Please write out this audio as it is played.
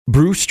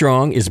Brew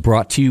Strong is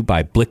brought to you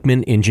by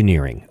Blickman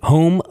Engineering,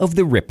 home of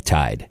the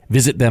Riptide.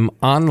 Visit them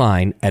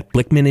online at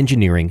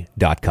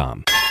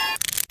blickmanengineering.com.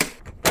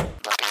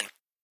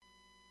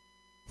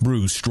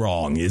 Brew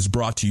Strong is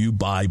brought to you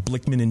by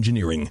Blickman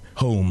Engineering,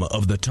 home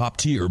of the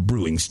top-tier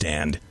brewing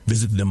stand.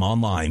 Visit them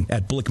online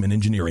at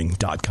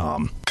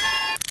blickmanengineering.com.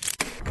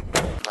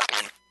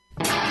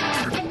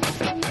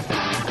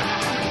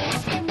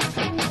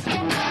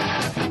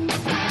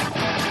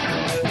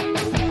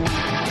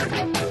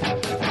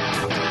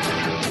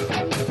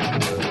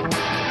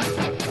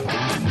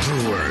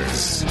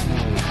 Brewers,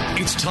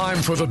 it's time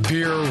for the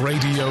beer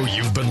radio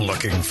you've been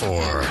looking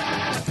for.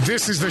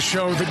 This is the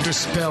show that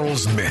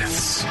dispels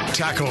myths,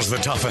 tackles the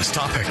toughest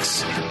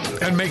topics,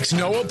 and makes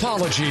no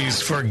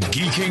apologies for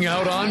geeking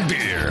out on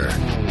beer.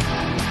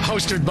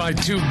 Hosted by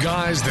two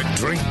guys that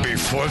drink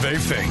before they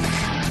think,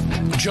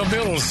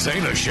 Jamil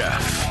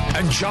Zainasheff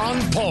and John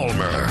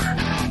Palmer.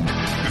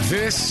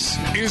 This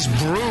is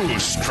Brew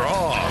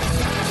Strong.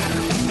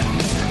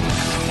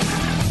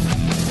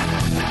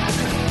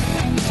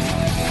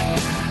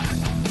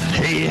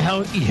 Hey,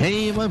 howdy,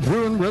 hey, my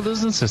brewing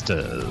brothers and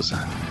sisters.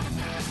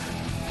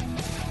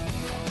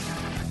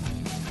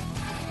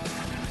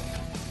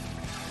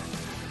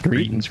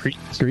 Greetings.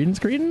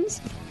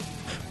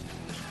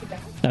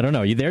 I don't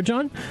know. You there,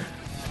 John?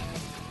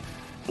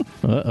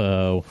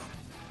 Uh-oh.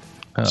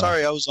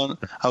 Sorry, I was on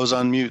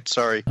mute.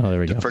 Sorry. Oh, there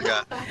we go.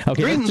 Forgot.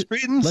 Okay,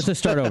 greetings. Let's just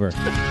start over. No,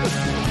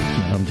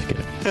 I'm just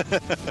kidding.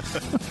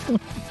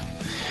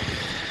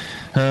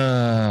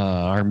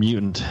 Our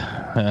mutant.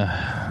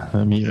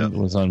 The mutant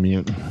was on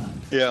mute.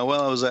 Yeah,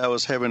 well, I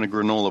was having a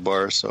granola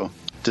bar, so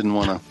didn't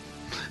want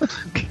to.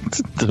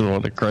 Didn't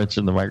want to crunch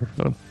in the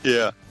microphone.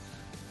 Yeah.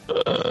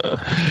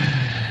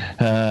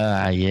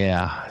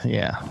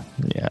 Yeah.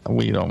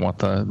 We don't want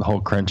the whole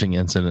crunching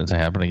incident to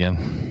happen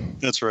again.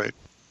 That's right.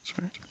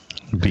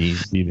 Be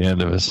the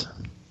end of us.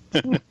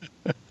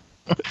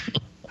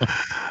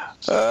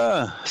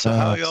 So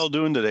how are y'all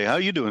doing today? How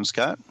are you doing,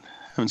 Scott?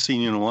 Haven't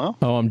seen you in a while.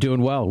 Oh, I'm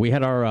doing well. We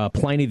had our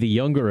Pliny the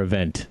Younger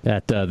event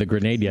at the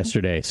Grenade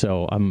yesterday,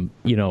 so I'm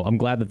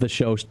glad that the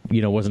show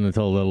wasn't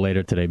until a little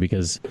later today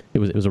because it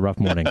was a rough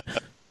morning.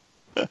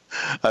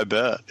 I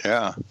bet.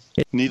 Yeah,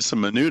 need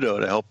some Menudo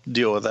to help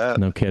deal with that.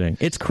 No kidding.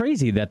 It's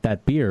crazy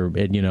that beer,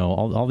 and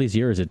all these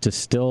years, it just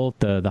still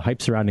the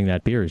hype surrounding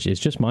that beer is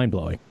just mind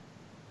blowing.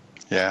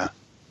 Yeah.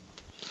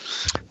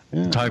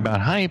 Talk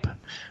about hype.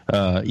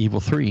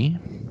 Evil 3.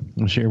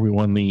 This year we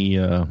won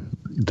the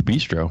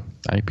Bistro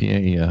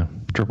IPA,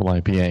 triple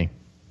IPA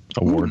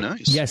award. Ooh,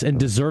 nice. Yes, and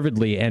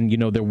deservedly. And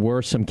there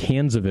were some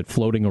cans of it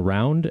floating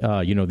around.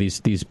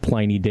 These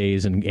Pliny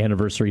days and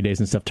anniversary days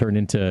and stuff turn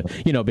into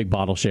big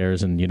bottle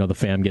shares, and the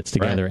fam gets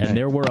together. Right. And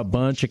there were a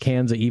bunch of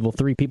cans of Evil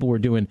 3. People were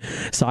doing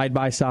side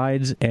by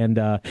sides, and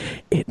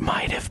it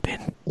might have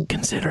been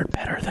considered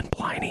better than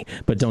Pliny.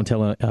 But don't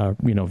tell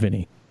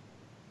Vinny.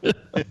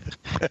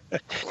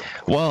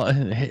 Well,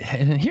 and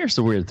here's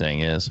the weird thing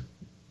is,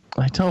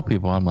 I tell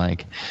people, I'm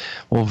like,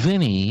 well,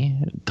 Vinny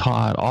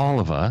taught all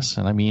of us,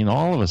 and I mean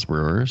all of us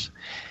brewers,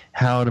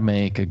 how to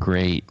make a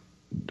great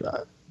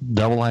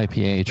double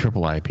IPA,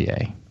 triple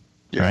IPA,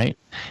 right?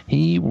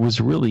 He was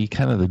really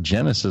kind of the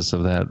genesis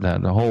of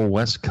that whole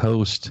West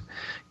Coast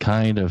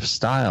kind of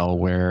style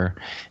where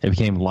it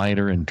became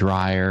lighter and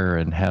drier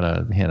and had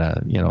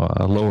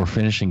a lower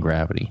finishing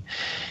gravity.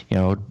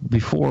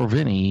 Before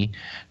Vinny,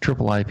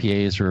 triple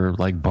IPAs were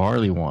like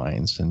barley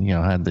wines and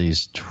had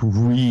these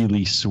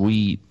really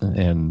sweet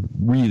and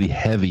really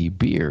heavy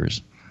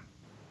beers.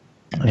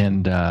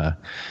 And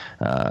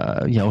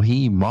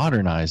he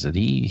modernized it.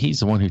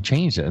 He's the one who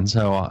changed it, and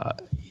so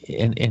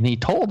and he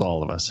told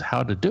all of us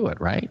how to do it.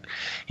 Right?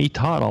 He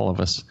taught all of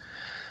us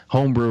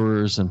home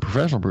brewers and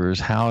professional brewers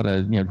how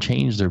to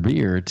change their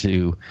beer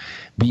to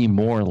be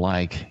more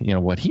like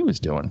what he was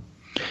doing.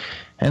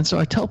 And so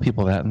I tell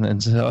people that,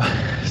 and so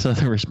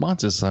the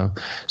response is so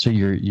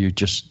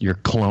you're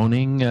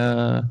cloning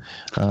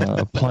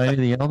Pliny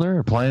the Elder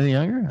or Pliny the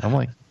Younger? I'm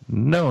like,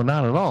 no,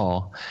 not at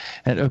all.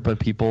 But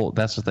people,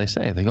 that's what they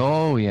say. They go,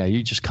 oh yeah,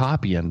 you just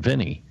copying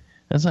Vinny.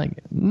 It's like,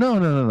 no,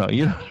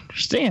 you don't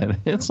understand.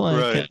 It's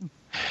like, right.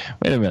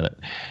 Wait a minute.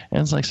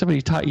 And it's like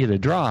somebody taught you to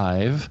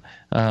drive,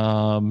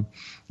 and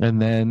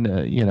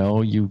then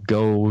you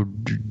go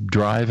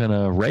drive in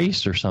a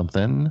race or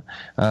something.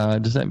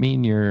 Does that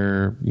mean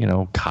you're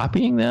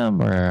copying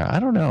them, or I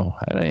don't know.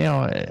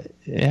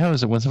 How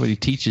is it when somebody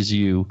teaches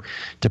you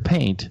to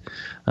paint,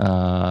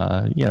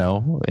 and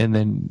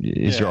then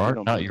is your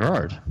art not your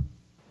art?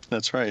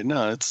 That's right.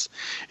 No,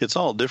 it's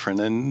all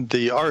different, and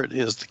the art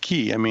is the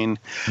key. I mean,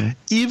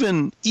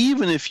 even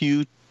if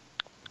you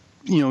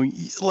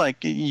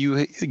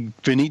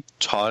Vinny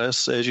taught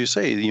us, as you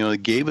say,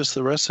 gave us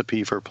the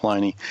recipe for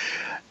Pliny.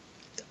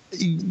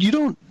 You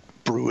don't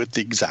brew it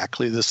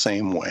exactly the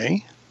same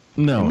way.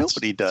 No,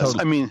 nobody does.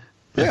 Totally, I mean,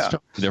 it's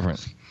totally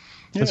different.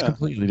 Yeah. It's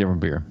completely different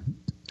beer.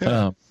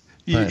 Yeah.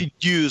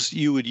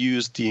 You would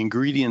use the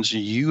ingredients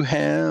you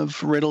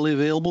have readily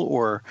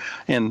available,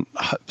 and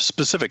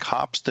specific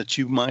hops that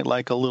you might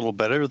like a little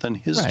better than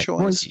his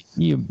choice. Or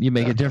you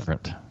make it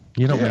different.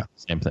 You don't make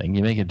the same thing.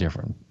 You make it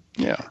different.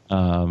 Yeah.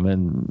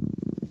 And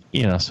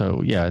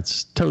so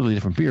it's totally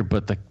different beer,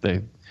 but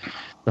the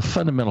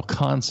fundamental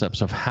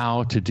concepts of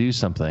how to do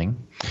something,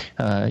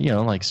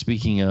 like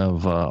speaking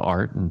of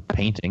art and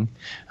painting,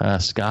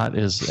 Scott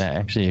is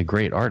actually a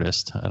great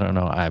artist. I don't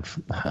know.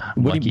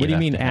 What do you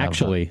mean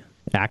actually?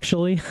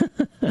 Actually?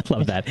 I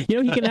love that. He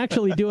can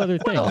actually do other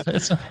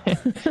things.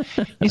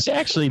 He's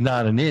actually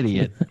not an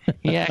idiot.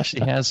 He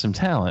actually has some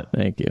talent.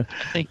 Thank you.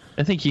 I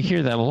think you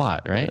hear that a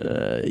lot, right?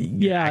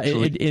 Yeah,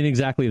 in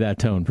exactly that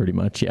tone, pretty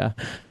much, yeah.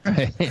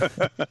 Right.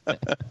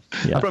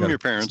 Yeah. From your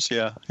parents,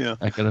 yeah.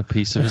 I got a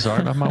piece of his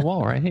art on my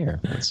wall right here.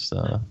 It's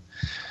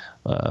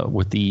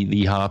with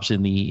the hops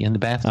in the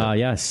bathtub.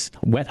 Yes,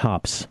 wet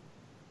hops.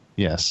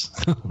 Yes,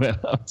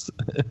 wet hops.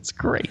 It's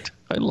great.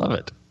 I love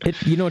it.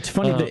 It's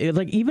funny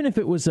that even if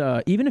it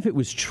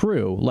was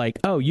true, like,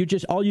 oh,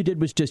 all you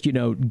did was just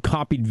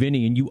copied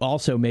Vinny, and you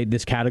also made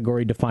this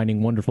category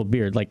defining wonderful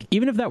beer. Like,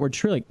 even if that were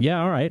true, like,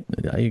 yeah, all right,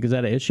 is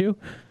that an issue?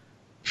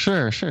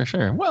 Sure.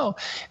 Well,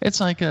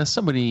 it's like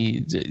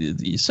somebody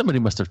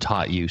must have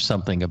taught you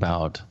something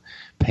about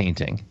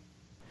painting.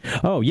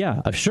 Oh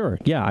yeah, sure,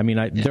 yeah. I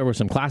mean, there were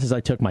some classes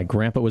I took. My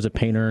grandpa was a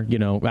painter.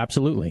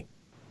 Absolutely.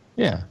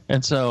 Yeah,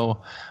 and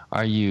so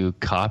are you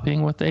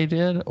copying what they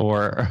did,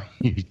 or are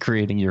you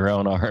creating your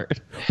own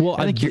art? Well,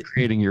 I think you're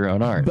creating your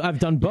own art. I've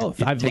done both.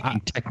 You're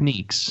taking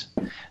techniques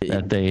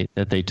that they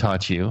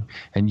taught you,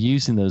 and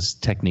using those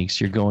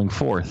techniques, you're going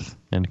forth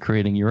and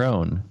creating your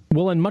own.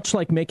 Well, and much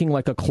like making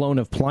like a clone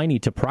of Pliny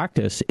to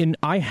practice,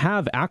 I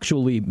have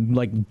actually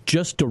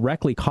just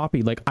directly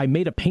copied, I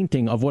made a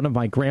painting of one of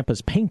my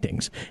grandpa's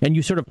paintings, and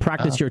you sort of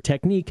practice your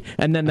technique,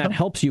 and then that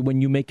helps you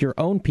when you make your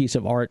own piece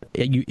of art.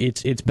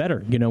 It's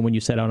better, when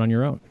you set out on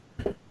your own.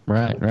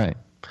 Right.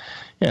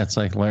 Yeah, it's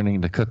like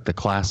learning to cook the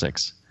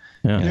classics,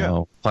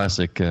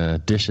 classic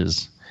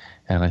dishes,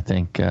 and I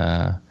think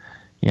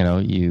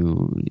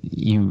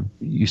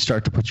you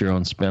start to put your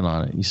own spin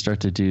on it. You start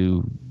to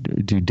do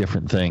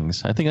different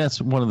things. I think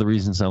that's one of the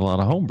reasons that a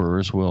lot of home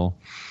brewers will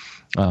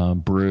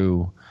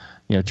brew.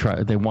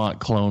 They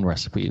want clone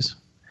recipes.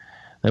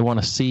 They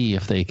want to see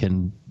if they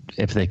can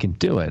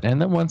do it,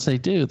 and then once they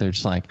do, they're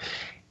just like,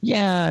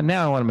 yeah,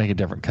 now I want to make it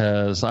different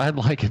because I'd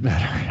like it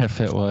better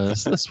if it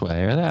was this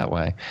way or that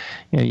way.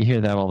 You hear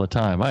that all the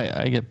time.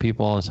 I get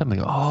people all the time. They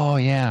go, oh,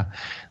 yeah,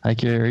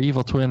 like your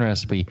Evil Twin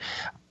recipe.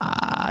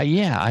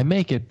 Yeah, I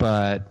make it,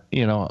 but,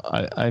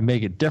 I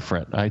make it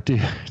different. I do,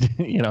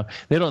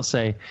 they don't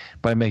say,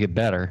 but I make it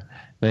better.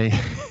 They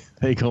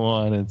go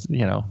on and,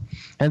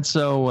 and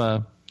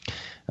so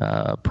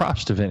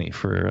props to Vinny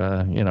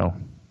for,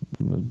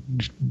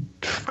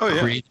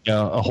 creating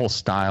a whole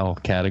style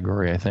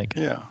category, I think.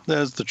 Yeah,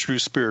 that's the true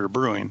spirit of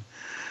brewing.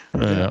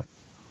 Yeah.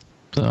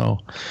 So,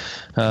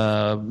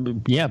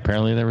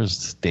 apparently there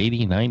was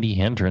 80,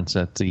 90 entrants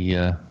at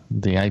the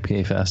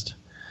IPA Fest,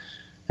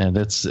 and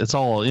it's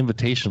all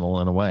invitational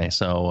in a way.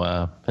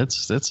 So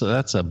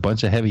that's a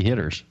bunch of heavy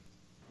hitters.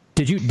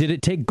 Did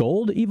it take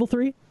gold, Evil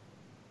 3?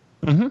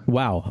 Mm-hmm.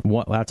 Wow,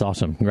 that's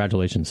awesome!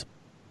 Congratulations.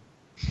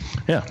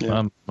 Yeah.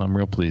 I'm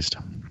real pleased.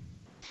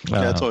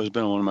 Yeah, it's always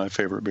been one of my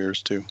favorite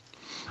beers too.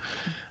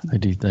 I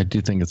do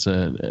think it's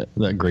a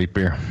great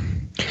beer.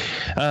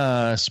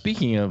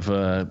 Speaking of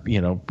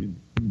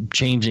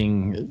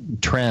changing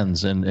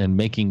trends and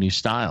making new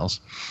styles,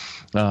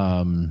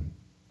 back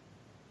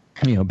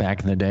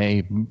in the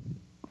day,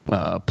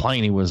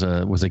 Pliny was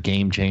a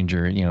game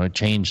changer. It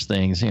changed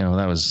things.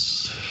 That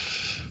was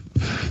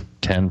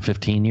 10,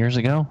 15 years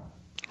ago.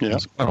 Yeah, it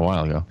was quite a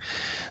while ago.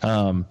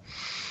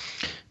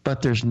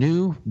 But there's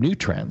new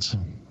trends,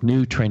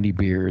 new trendy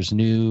beers,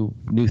 new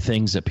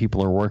things that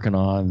people are working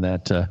on.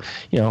 That the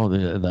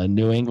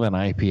New England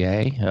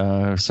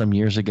IPA some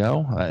years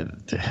ago,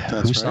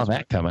 who saw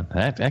that coming?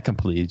 That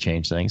completely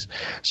changed things.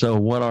 So,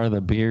 what are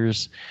the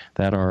beers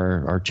that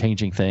are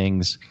changing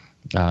things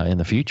in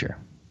the future?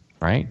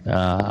 Right?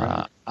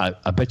 I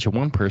bet you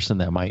one person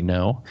that might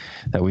know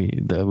that we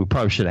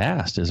probably should have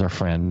asked is our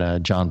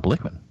friend John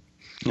Blickman.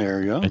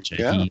 There you go.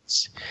 Yeah.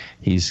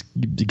 He's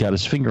got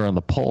his finger on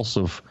the pulse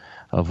of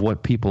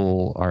what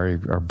people are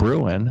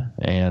brewing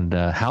and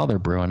how they're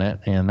brewing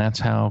it, and that's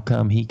how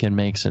come he can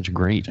make such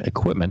great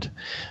equipment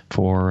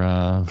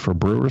for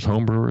brewers,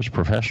 home brewers,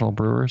 professional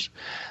brewers,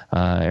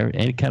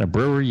 any kind of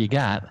brewer you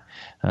got.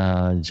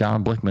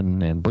 John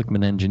Blickman and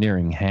Blickman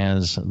Engineering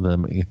has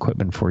the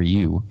equipment for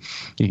you.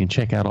 You can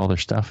check out all their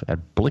stuff at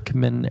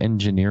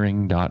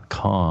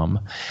blickmanengineering.com.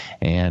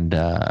 And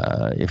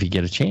if you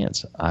get a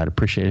chance, I'd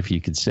appreciate if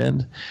you could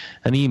send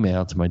an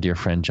email to my dear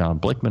friend John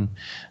Blickman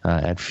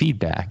at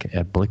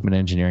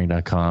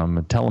feedback@blickmanengineering.com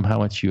and tell him how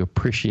much you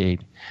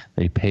appreciate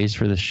that he pays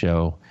for the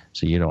show,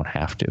 so you don't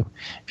have to.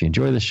 If you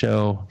enjoy the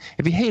show,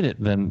 if you hate it,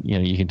 then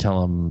you can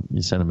tell him.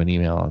 You send him an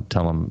email and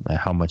tell him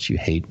how much you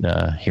hate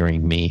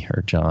hearing me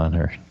or John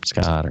or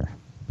Scott or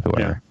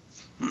whoever.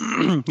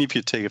 Yeah. If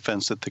you take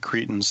offense at the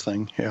Cretans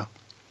thing, yeah.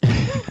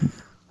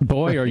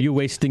 Boy, are you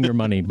wasting your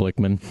money,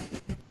 Blickman.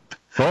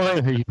 Boy,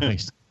 are you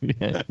wasting.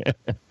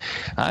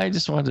 I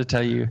just wanted to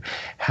tell you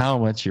how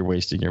much you're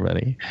wasting your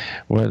money.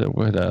 What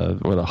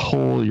a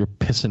hole you're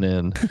pissing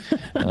in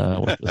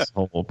with this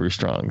whole Brew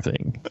Strong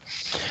thing.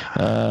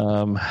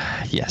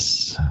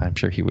 Yes, I'm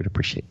sure he would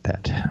appreciate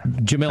that.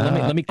 Jamil,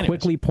 let me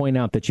quickly point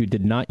out that you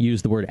did not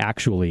use the word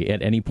 "actually"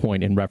 at any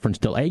point in reference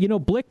to. Hey,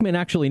 Blickman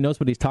actually knows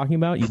what he's talking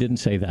about. You didn't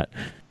say that.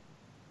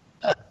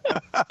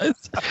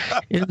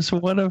 It's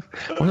one of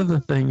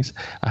the things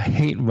I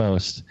hate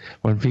most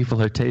when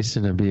people are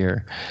tasting a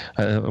beer,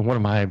 one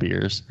of my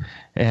beers,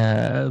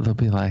 and they'll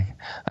be like,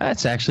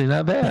 "That's actually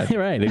not bad."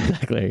 Right,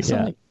 exactly.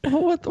 Yeah. Like,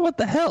 well, what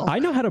the hell? I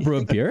know how to brew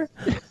a beer.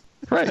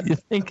 Right. You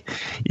think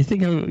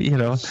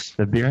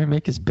the beer I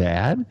make is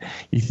bad?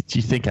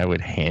 You think I would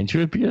hand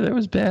you a beer that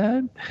was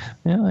bad?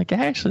 Like,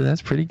 actually,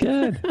 that's pretty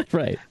good.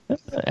 Right.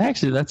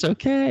 Actually, that's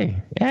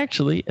okay.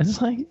 Actually,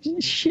 it's like,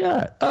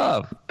 shut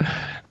up.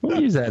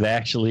 Don't use that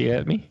actually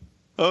at me.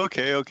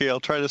 Okay. I'll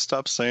try to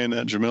stop saying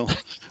that, Jamil.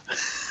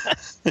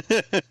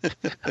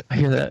 I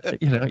hear that.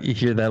 You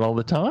hear that all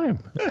the time.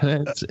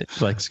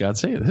 It's like Scott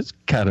said. It's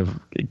kind of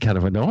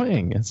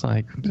annoying. It's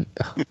like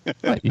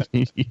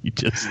you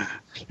just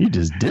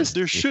dissed.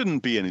 There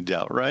shouldn't be any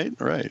doubt, right?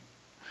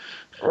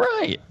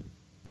 Right.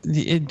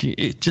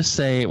 It just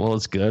say, well,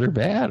 it's good or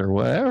bad or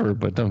whatever,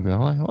 but don't go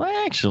like, well,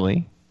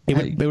 actually.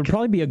 It would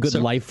probably be a good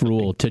life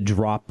rule to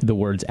drop the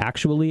words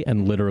 "actually"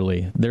 and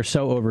 "literally." They're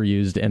so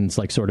overused, and it's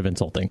like sort of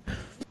insulting.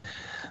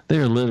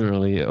 They're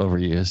literally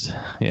overused.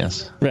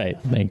 Yes. Right.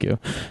 Thank you.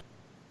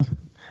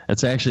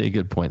 That's actually a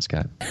good point,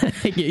 Scott.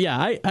 Yeah,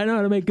 I know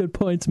how to make good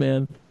points,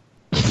 man.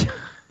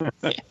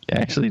 You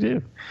actually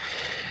do.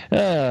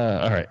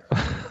 All right.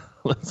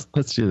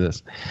 Let's do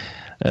this.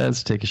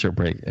 Let's take a short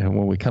break, and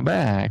when we come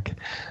back,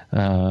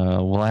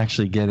 we'll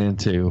actually get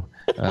into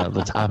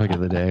the topic of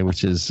the day,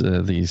 which is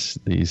these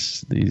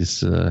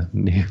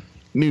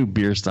new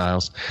beer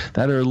styles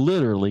that are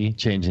literally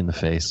changing the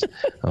face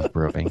of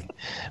brewing.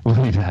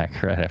 We'll be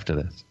back right after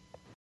this.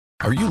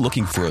 Are you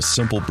looking for a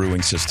simple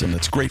brewing system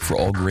that's great for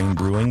all grain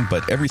brewing,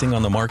 but everything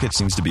on the market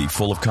seems to be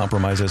full of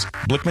compromises?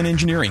 Blickman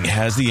Engineering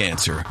has the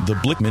answer. The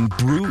Blickman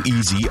Brew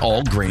Easy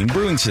All Grain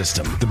Brewing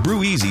System. The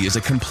Brew Easy is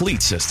a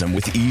complete system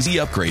with easy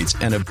upgrades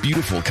and a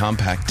beautiful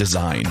compact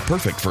design,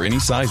 perfect for any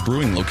size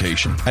brewing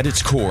location. At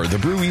its core, the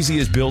Brew Easy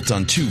is built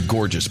on two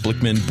gorgeous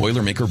Blickman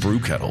Boilermaker brew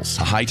kettles,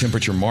 a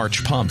high-temperature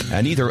March pump,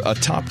 and either a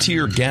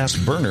top-tier gas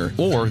burner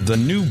or the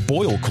new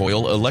Boil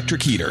Coil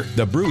electric heater.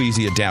 The Brew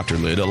Easy adapter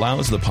lid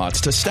allows the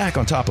pots to stack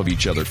on top of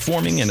each other,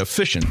 forming an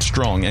efficient,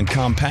 strong, and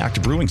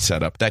compact brewing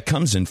setup that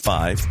comes in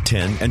 5,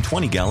 10, and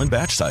 20-gallon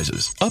batch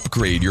sizes.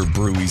 Upgrade your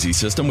Brew Easy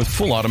system with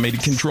full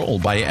automated control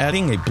by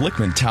adding a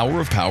Blickman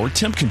Tower of Power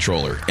temp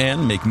controller,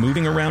 and make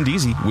moving around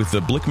easy with the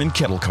Blickman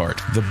Kettle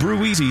Cart. The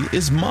Brew Easy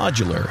is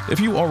modular.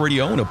 If you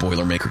already own a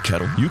Boilermaker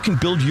kettle, you can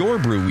build your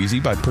Brew Easy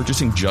by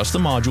purchasing just the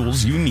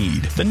modules you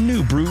need. The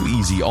new Brew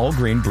Easy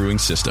all-grain brewing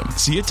system.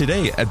 See it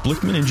today at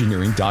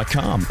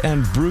BlickmanEngineering.com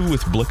and brew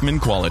with Blickman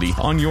quality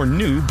on your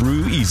new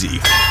Brew Easy.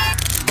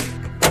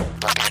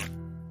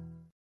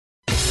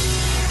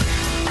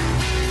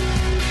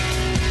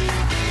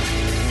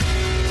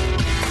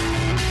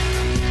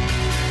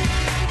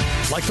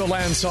 Like the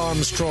Lance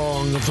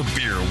Armstrong of the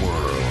beer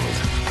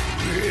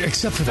world.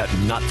 Except for that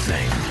nut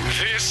thing.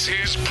 This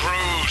is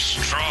Brew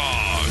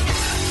Strong.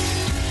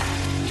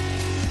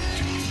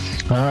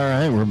 All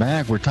right, we're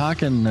back. We're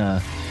talking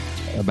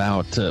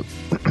about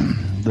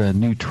the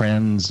new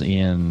trends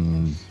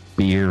in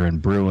beer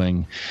and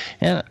brewing.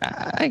 And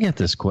I get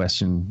this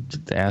question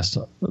asked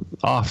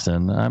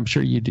often. I'm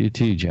sure you do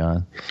too,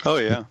 John. Oh,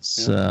 yeah.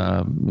 It's,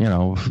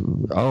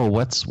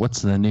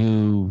 what's the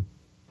new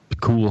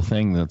cool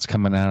thing that's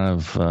coming out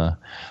of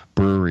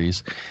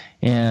breweries?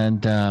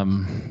 And I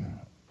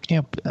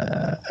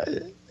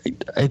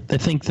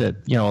think that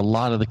a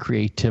lot of the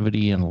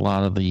creativity and a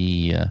lot of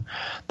the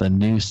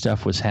new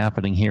stuff was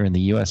happening here in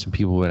the U.S. and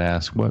people would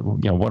ask,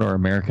 what are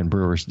American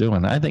brewers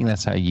doing? I think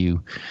that's how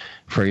you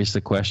phrased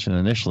the question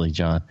initially,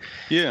 John.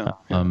 Yeah.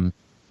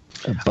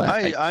 But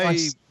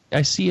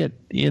I see it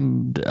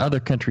in other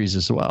countries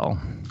as well.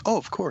 Oh,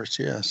 of course,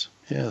 yes.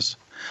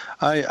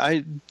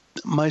 I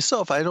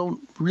myself, I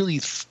don't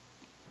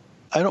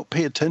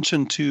pay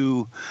attention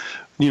to,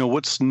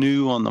 what's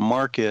new on the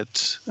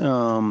market.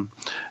 When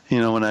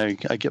I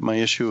get my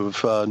issue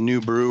of New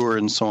Brewer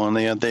and so on,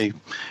 they have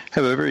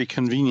a very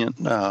convenient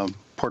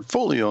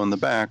portfolio in the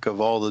back of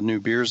all the new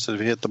beers that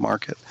have hit the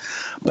market.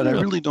 But I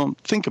really don't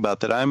think about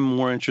that. I'm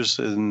more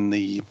interested in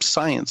the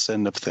science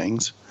end of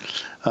things.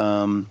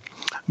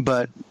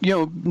 But,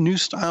 new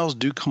styles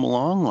do come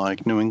along,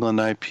 like New England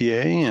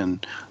IPA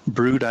and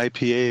Brewed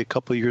IPA a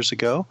couple of years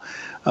ago,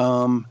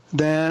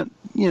 that,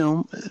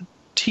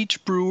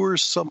 teach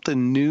brewers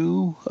something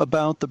new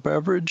about the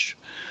beverage.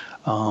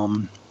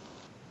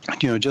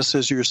 Just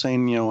as you're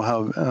saying,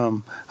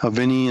 how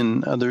Vinny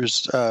and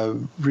others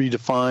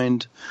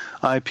redefined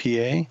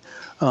IPA.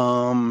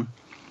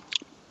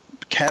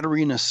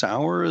 Catarina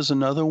Sour is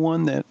another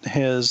one that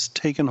has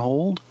taken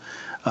hold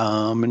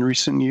in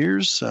recent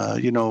years.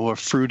 A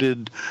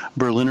fruited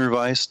Berliner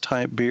Weiss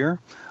type beer.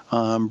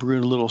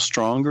 brewed a little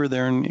stronger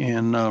there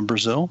in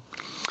Brazil.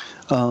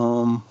 A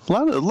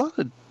lot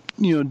of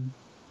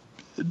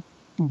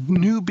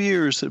new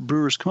beers that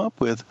brewers come up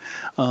with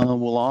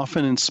will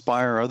often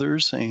inspire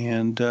others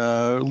and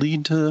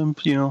lead to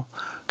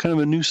kind of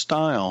a new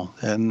style.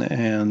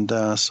 And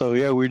so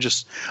yeah,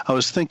 I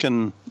was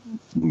thinking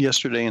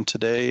yesterday and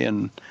today,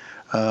 and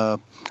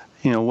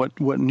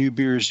what new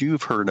beers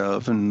you've heard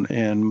of,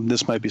 and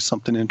this might be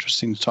something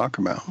interesting to talk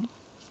about.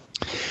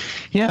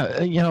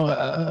 Yeah,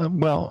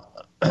 well,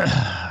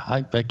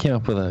 I came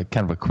up with a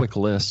kind of a quick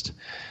list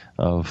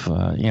of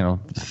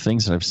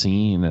things that I've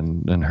seen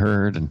and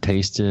heard and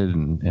tasted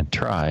and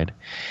tried,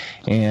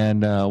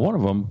 and one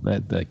of them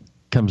that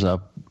comes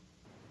up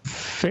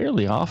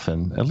fairly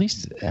often, at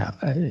least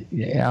out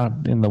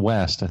in the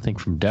West, I think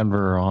from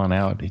Denver on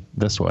out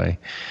this way,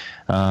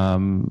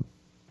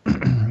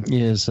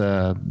 is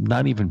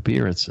not even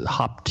beer; it's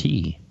hop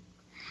tea.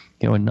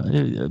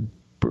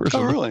 Brewers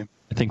really?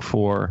 I think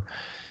for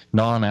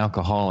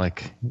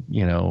non-alcoholic,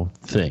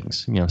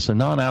 things. So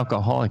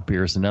non-alcoholic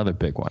beer is another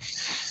big one.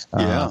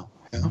 Yeah.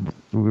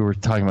 We were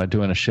talking about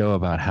doing a show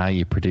about how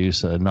you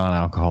produce a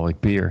non-alcoholic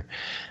beer,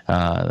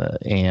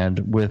 and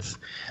with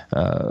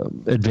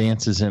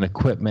advances in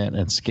equipment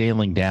and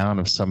scaling down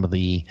of some of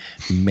the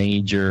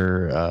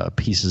major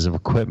pieces of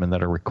equipment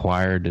that are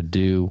required to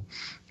do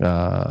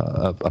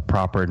a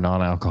proper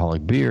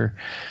non-alcoholic beer.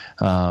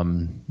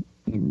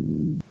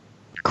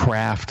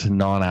 Craft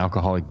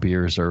non-alcoholic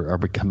beers are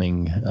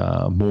becoming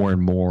more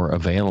and more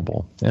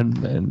available,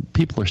 and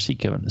people are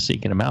seeking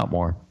them out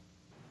more.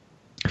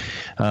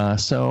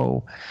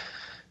 So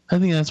I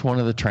think that's one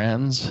of the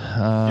trends.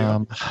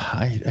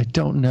 I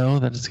don't know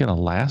that it's going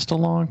to last a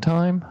long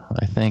time.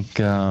 I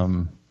think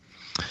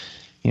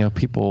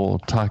people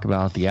talk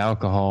about the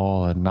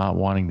alcohol and not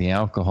wanting the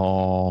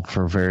alcohol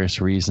for various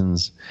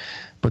reasons,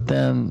 but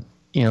then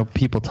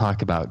people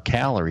talk about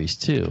calories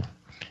too.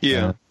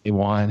 Yeah. They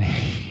want,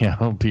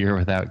 beer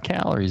without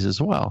calories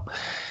as well.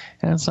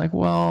 And it's like,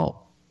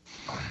 well,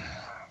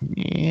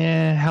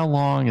 yeah, how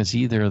long is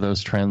either of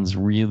those trends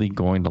really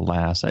going to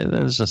last?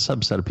 There's a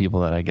subset of people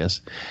that I guess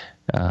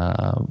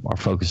are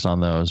focused on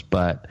those,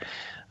 but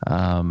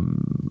the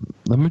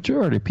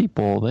majority of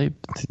people, they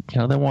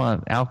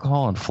want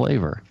alcohol and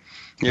flavor.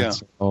 Yeah.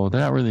 So they're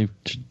not really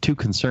too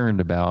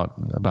concerned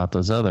about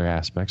those other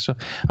aspects. So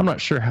I'm not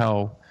sure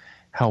how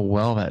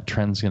well that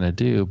trend's going to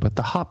do. But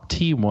the hop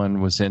tea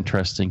one was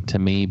interesting to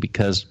me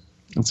because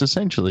it's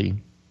essentially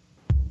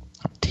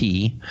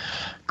tea,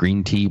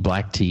 green tea,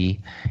 black tea,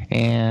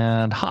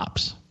 and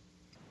hops.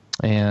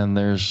 And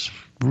there's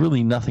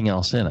really nothing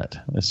else in it.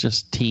 It's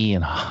just tea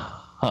and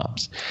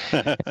hops.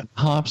 And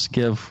hops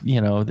give,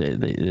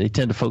 they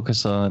tend to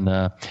focus on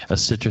a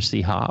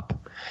citrusy hop.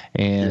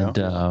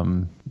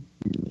 And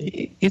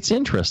it's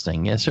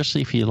interesting,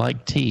 especially if you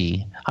like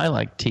tea. I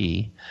like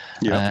tea.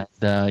 Yeah.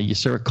 You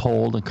serve it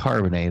cold and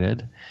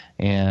carbonated,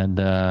 and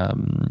the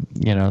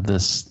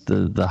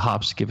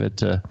hops give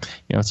it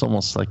it's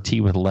almost like tea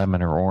with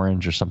lemon or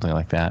orange or something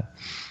like that,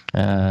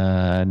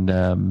 and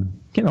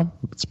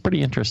it's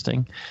pretty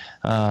interesting.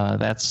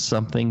 That's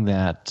something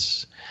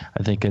that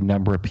I think a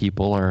number of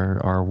people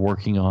are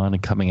working on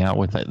and coming out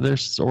with.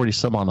 There's already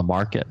some on the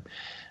market,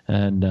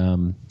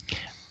 and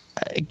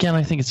again,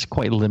 I think it's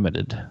quite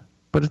limited.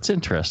 But it's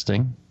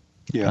interesting.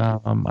 Yeah.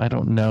 I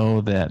don't know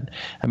that.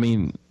 I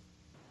mean,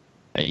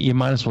 you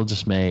might as well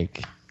just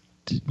make,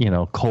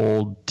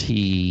 cold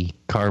tea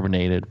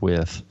carbonated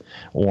with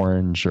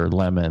orange or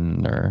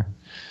lemon or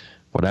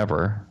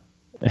whatever,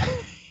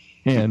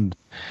 and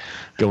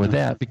go with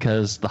that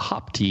because the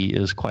hop tea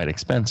is quite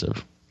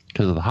expensive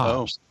because of the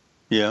hops. Oh,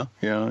 yeah,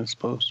 I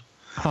suppose.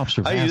 Hops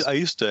are I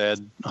used to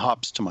add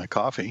hops to my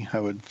coffee. I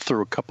would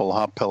throw a couple of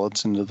hop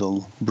pellets into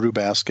the brew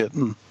basket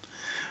and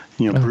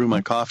brew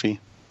my coffee.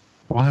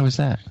 Why was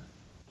that?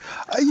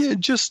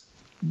 Just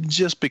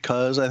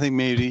because I think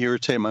maybe to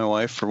irritate my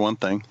wife for one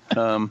thing.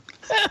 But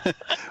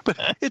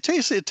it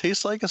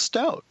tastes like a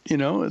stout.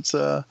 It's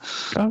Oh,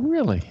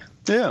 really?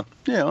 Yeah.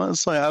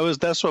 It's like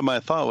that's what my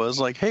thought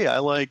was. Like, hey, I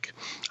like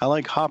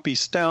hoppy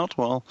stout.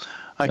 Well,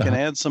 I can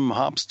add some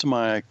hops to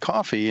my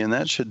coffee, and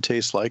that should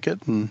taste like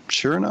it. And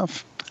sure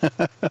enough.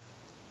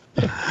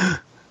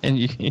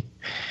 And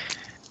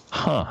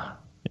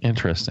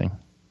interesting.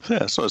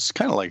 Yeah, so it's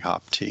kind of like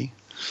hop tea.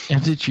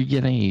 And did you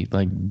get any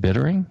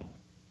bittering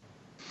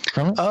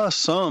from it?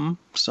 Some,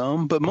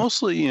 but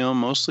mostly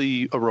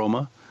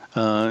aroma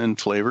and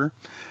flavor,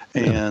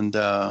 and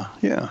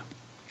yeah.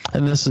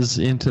 And this is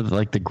into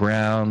the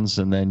grounds,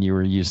 and then you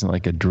were using a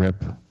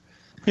drip.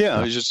 Yeah,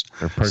 I was just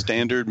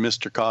standard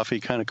Mr. Coffee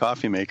kind of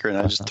coffee maker, and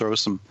I just throw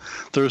some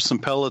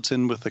pellets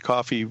in with the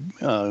coffee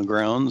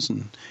grounds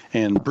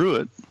and brew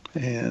it,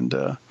 and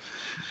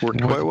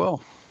worked quite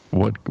well.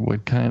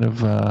 What kind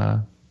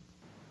of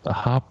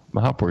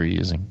hop were you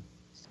using?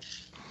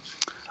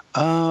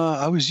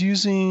 I was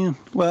using,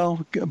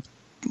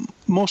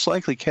 most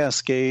likely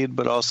Cascade,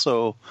 but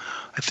also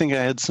I think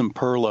I had some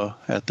Perla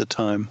at the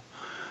time,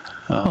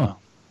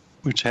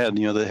 which had,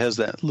 that has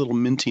that little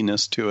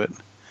mintiness to it.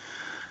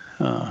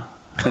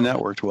 And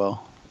that worked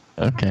well.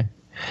 Okay.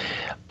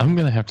 I'm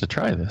going to have to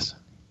try this.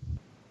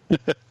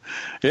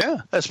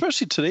 Yeah,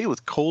 especially today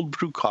with cold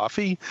brew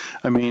coffee.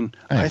 I mean,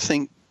 I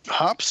think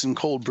hops in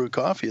cold brew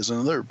coffee is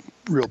another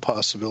real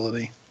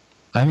possibility.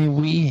 I mean,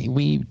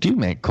 we do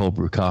make cold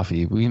brew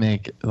coffee. We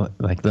make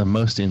like the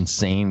most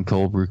insane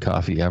cold brew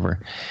coffee ever.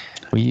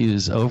 We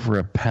use over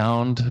a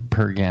pound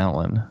per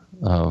gallon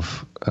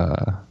of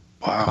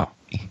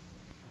coffee.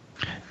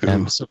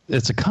 And so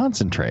it's a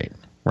concentrate,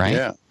 right?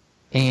 Yeah.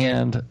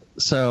 And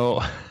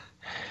so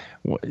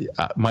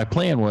my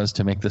plan was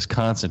to make this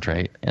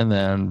concentrate and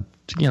then,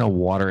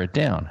 water it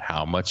down.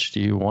 How much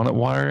do you want to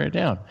water it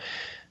down?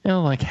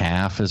 Like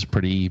half is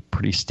pretty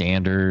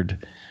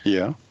standard.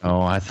 Yeah.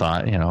 Oh, I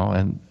thought,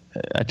 and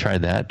I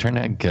tried that. It turned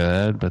out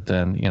good. But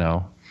then,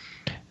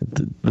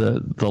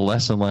 the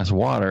less and less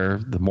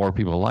water, the more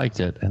people liked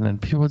it. And then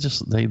people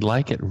they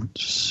like it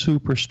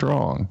super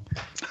strong.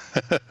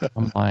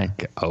 I'm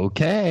like,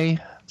 okay.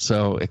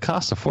 So it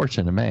costs a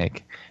fortune to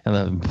make. And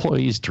the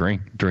employees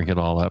drink it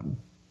all up.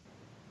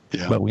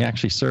 Yeah. But we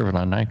actually serve it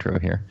on nitro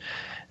here.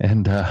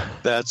 And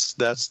that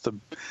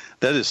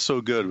is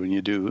so good when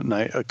you do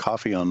a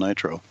coffee on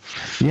nitro.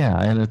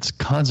 Yeah, and it's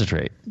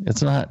concentrate.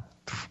 It's not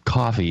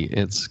coffee.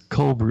 It's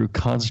cold brew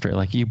concentrate.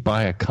 Like you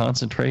buy a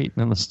concentrate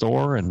in the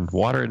store and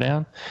water it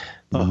down.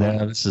 No,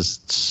 this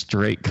is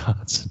straight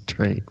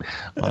concentrate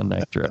on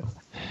nitro.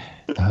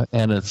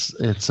 And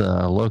it's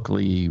a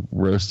locally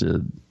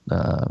roasted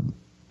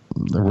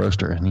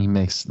roaster, and he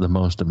makes the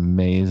most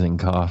amazing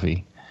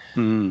coffee.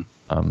 Over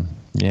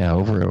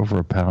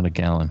a pound a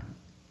gallon.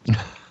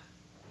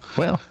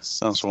 Well,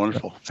 sounds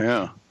wonderful.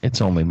 Yeah, it's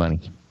only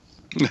money.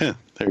 There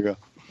you go.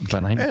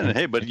 But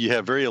but you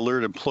have very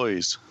alert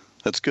employees.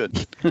 That's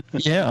good.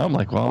 Yeah, I'm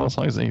like, well, as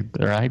long as they're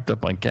hyped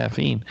up on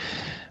caffeine,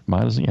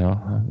 might as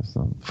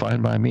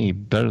fine by me.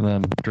 Better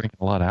than drinking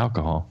a lot of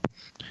alcohol.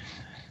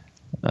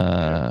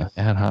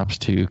 Add hops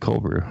to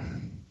cold brew.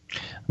 I'm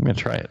gonna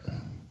try it.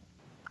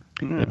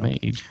 It may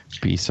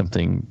be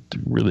something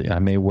really. I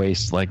may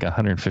waste like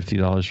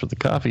 $150 for the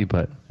coffee,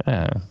 but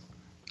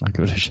I'll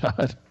give it a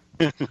shot.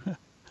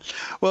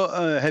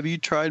 Well, have you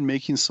tried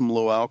making some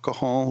low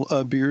alcohol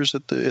beers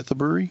at the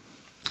brewery?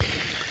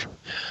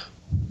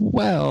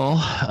 Well,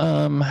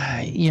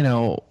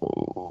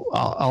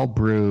 I'll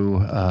brew,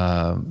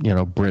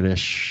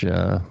 British,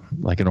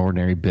 like an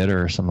ordinary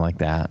bitter or something like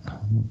that.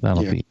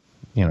 That'll be,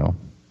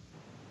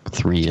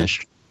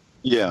 3-ish.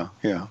 Yeah.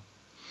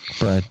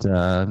 But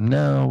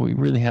no, we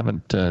really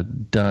haven't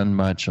done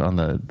much on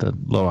the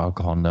low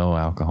alcohol, no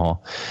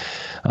alcohol.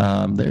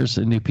 There's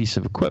a new piece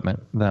of equipment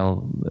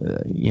that'll,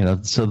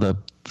 so the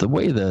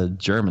way the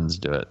Germans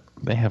do it,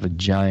 they have a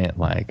giant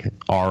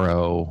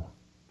RO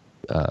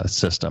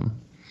system.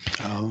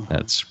 Oh.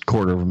 That's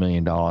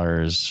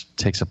 $250,000,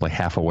 takes up like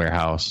half a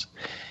warehouse,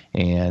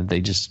 and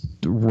they just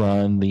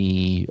run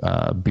the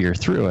beer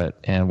through it.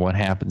 And what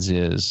happens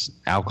is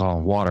alcohol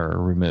and water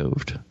are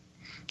removed.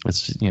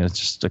 It's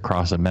just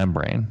across a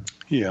membrane.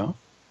 Yeah.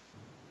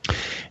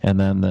 And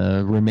then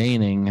the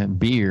remaining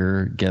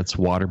beer gets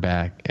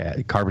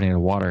carbonated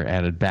water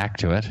added back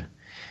to it,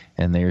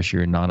 and there's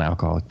your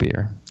non-alcoholic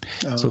beer.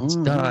 Oh. So it's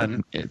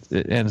done, and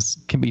it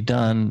can be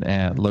done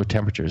at low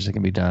temperatures. It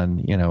can be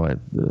done, at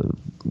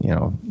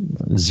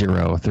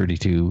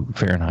 32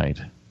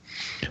 Fahrenheit.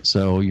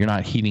 So you're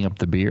not heating up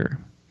the beer.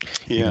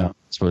 Yeah.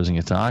 Exposing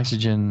it to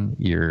oxygen.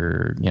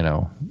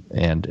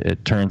 And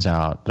it turns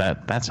out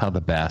that's how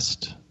the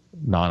best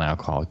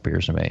non-alcoholic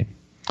beers are made.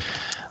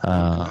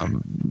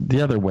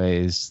 The other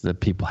ways that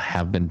people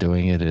have been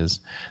doing it is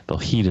they'll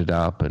heat it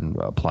up and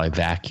apply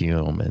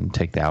vacuum and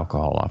take the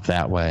alcohol off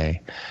that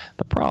way.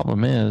 The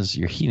problem is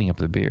you're heating up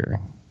the beer.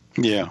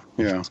 Yeah.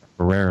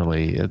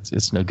 Rarely,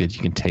 it's no good.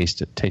 You can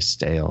taste it. Taste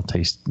stale.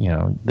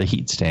 The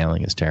heat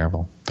staling is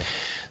terrible.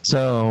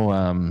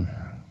 So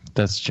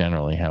that's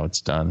generally how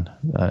it's done.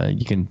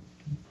 You can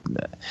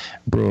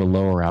brew a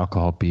lower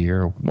alcohol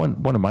beer.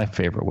 One of my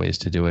favorite ways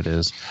to do it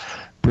is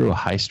brew a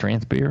high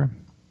strength beer,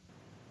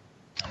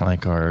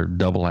 like our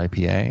double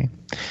IPA.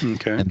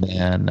 Okay. And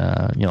then,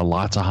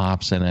 lots of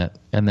hops in it,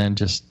 and then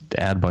just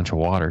add a bunch of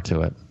water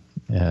to it,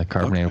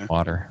 carbonated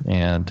water.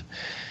 And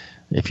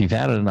if you've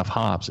added enough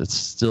hops, it's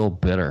still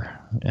bitter,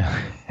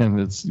 and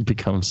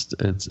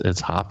it's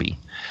hoppy.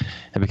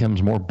 It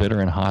becomes more bitter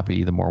and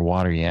hoppy the more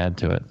water you add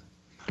to it,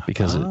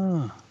 because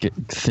it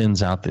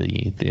thins out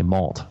the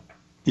malt.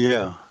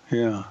 Yeah.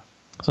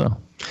 So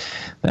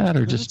that,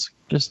 or just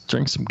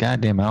drink some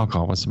goddamn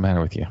alcohol. What's the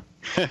matter with you?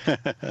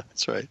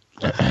 That's right.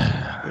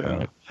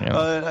 Yeah.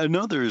 I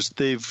know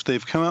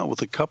they've come out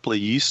with a couple of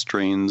yeast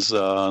strains in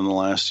the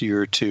last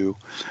year or two,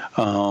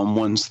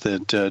 ones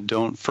that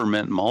don't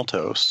ferment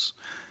maltose,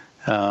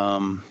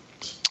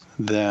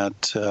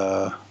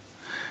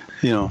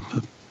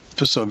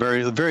 just a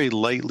very, very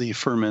lightly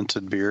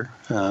fermented beer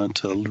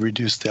to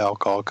reduce the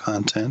alcohol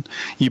content.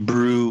 You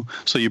brew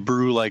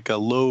like a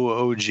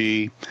low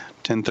OG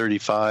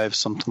 1035,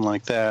 something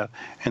like that,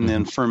 and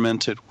then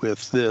ferment it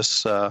with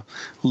this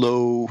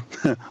low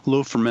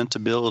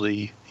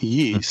fermentability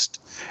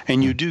yeast,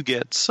 and you do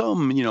get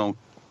some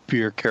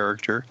beer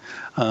character,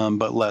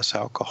 but less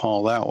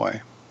alcohol that way.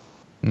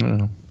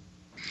 Mm.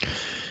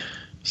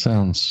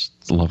 Sounds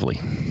lovely.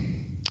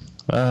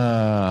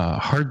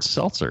 Hard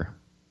seltzer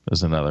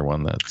is another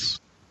one that's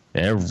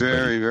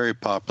very, very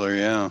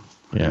popular.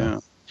 Yeah.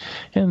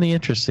 And the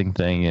interesting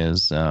thing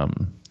is,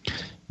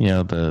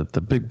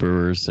 the big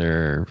brewers,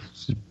 they're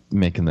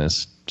making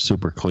this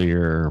super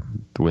clear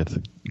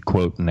with,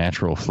 quote,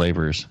 natural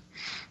flavors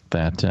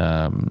that,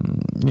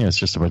 it's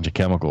just a bunch of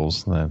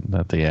chemicals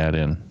that they add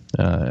in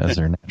as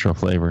their natural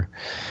flavor.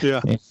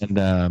 Yeah.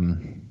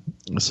 And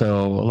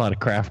so a lot of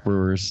craft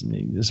brewers,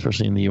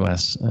 especially in the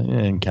U.S.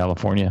 and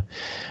California,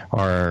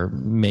 are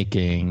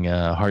making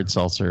hard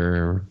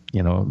seltzer,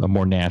 a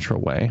more natural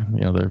way.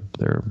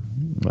 They're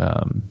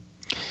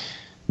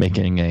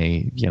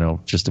making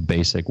just a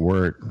basic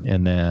wort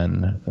and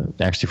then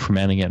actually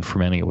fermenting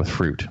it with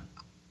fruit.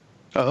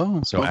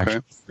 Oh, so okay.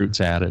 Actually fruit's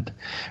added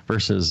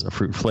versus a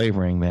fruit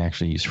flavoring. They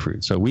actually use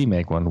fruit. So we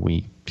make one,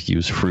 we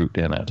use fruit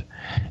in it,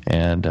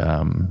 and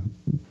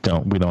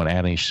we don't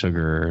add any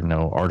sugar,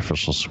 no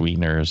artificial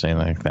sweeteners,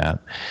 anything like that.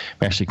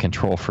 We actually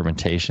control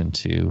fermentation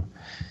to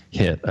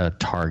hit a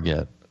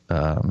target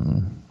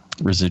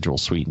residual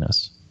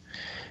sweetness,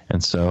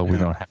 and so we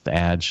don't have to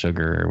add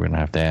sugar. We don't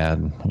have to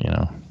add,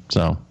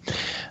 So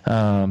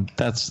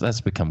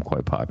that's become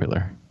quite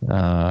popular.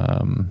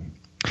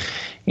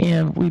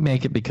 And we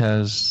make it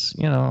because,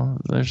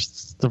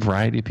 there's the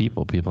variety of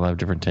people. People have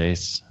different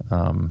tastes.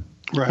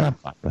 Right. I'm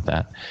fine with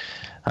that.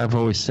 I've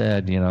always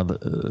said,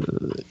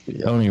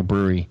 owning a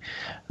brewery,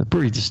 the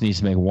brewery just needs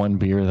to make one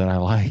beer that I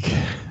like,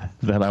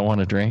 that I want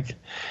to drink.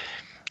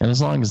 And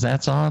as long as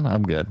that's on,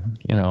 I'm good.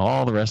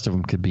 All the rest of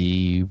them could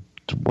be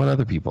what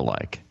other people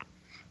like.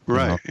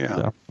 Right, yeah.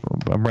 So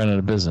I'm running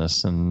a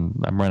business and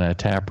I'm running a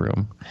tap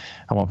room.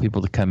 I want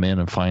people to come in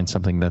and find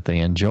something that they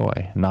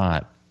enjoy,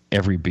 not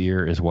every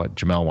beer is what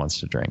Jamel wants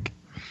to drink.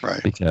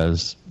 Right.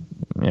 Because,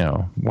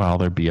 while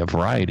there be a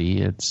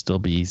variety, it'd still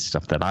be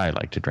stuff that I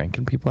like to drink,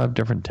 and people have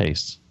different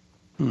tastes.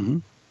 Mm-hmm.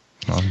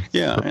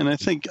 And I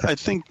think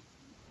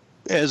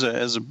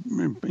as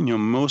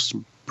most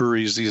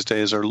breweries these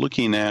days are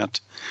looking at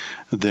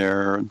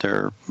their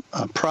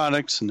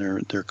products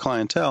and their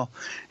clientele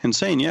and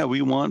saying, yeah,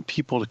 we want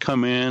people to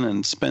come in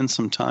and spend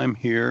some time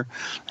here,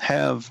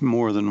 have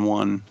more than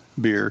one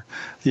beer,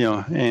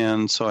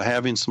 and so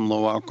having some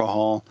low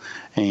alcohol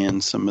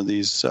and some of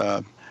these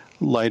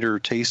lighter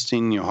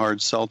tasting, hard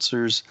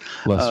seltzers,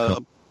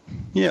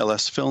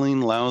 less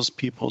filling, allows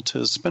people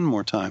to spend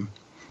more time,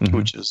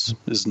 which is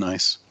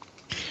nice.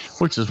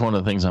 Which is one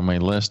of the things on my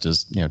list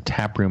is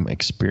taproom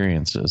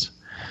experiences.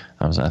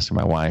 I was asking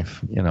my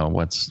wife,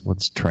 what's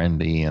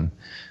trendy and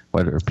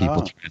what are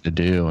people trying to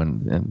do,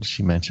 and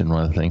she mentioned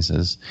one of the things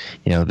is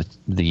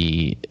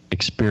the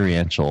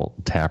experiential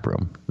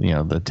taproom.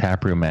 The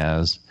taproom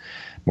as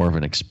more of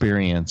an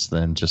experience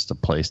than just a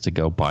place to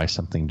go buy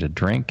something to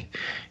drink.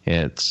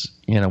 It's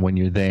when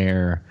you're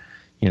there,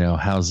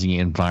 how's the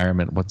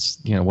environment? What's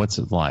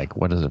it like?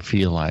 What does it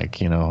feel like?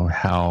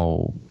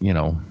 How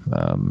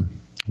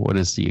what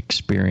is the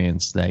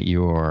experience that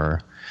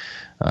you're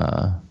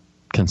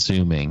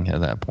consuming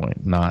at that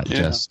point? Not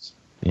just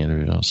the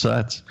individual. So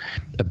that's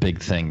a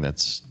big thing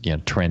that's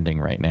trending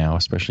right now,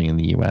 especially in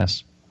the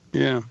U.S.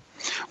 Yeah.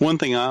 One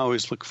thing I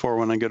always look for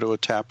when I go to a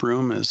tap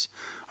room is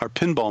our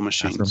pinball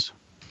machines.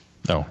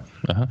 Oh.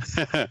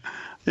 Uh-huh.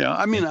 Yeah.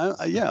 I mean,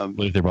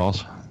 Leave their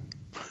balls.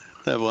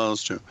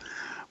 That's true.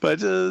 But,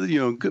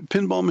 good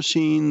pinball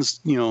machines,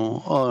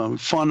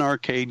 fun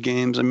arcade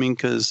games. I mean,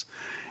 because,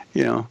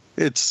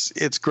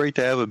 it's great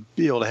to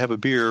be able to have a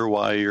beer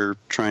while you're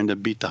trying to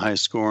beat the high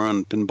score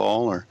on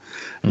pinball or,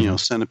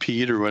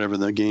 Centipede or whatever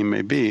the game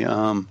may be.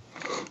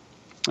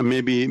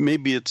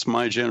 Maybe it's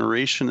my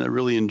generation that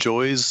really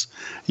enjoys,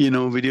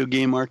 video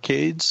game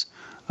arcades.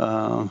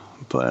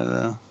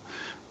 But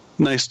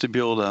nice to be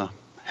able to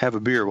have a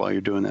beer while you're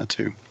doing that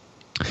too.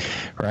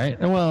 Right.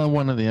 Well,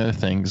 one of the other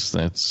things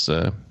that's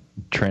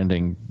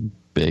trending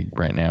big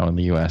right now in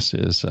the U.S.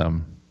 is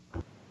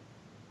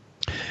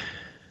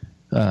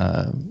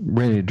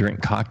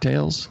ready-to-drink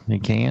cocktails in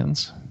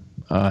cans.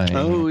 And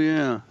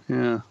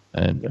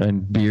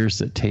beers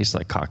that taste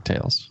like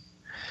cocktails.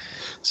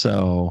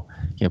 So,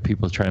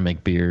 people try to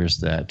make beers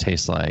that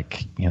taste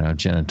like,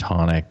 gin and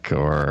tonic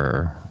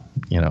or,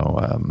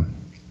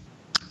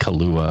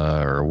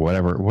 Kahlua or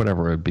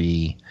whatever it would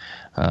be,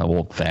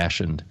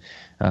 old-fashioned.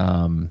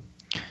 I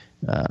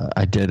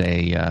did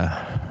a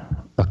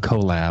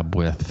collab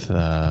with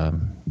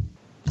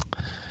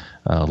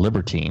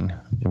Libertine,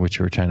 in which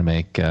we were trying to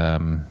make I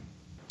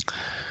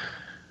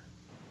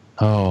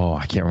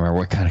can't remember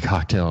what kind of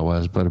cocktail it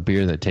was, but a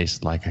beer that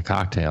tasted like a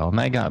cocktail. And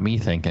that got me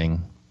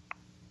thinking.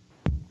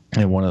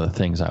 And one of the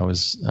things I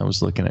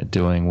was looking at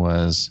doing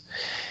was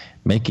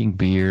making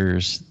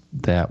beers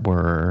that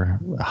were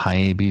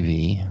high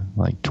ABV,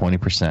 like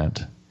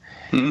 20%,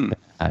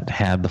 that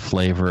had the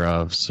flavor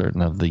of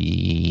certain of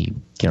the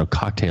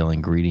cocktail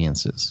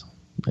ingredients that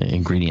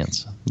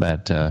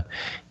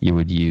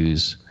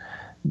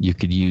you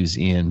could use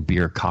in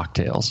beer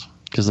cocktails.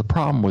 Because the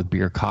problem with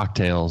beer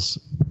cocktails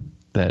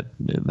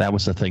that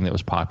was the thing that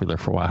was popular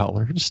for a while,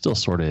 or it still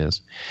sort of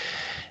is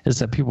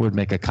that people would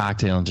make a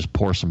cocktail and just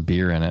pour some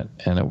beer in it,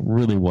 and it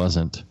really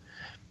wasn't,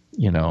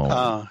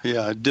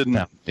 it didn't.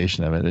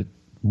 Application of it. It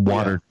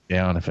watered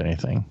down, if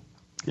anything.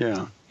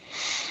 Yeah.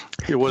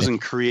 It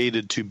wasn't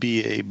created to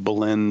be a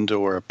blend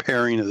or a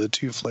pairing of the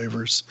two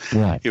flavors.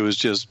 Right. It was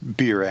just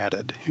beer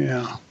added.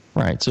 Yeah.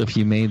 Right. So if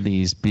you made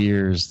these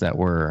beers that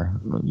were,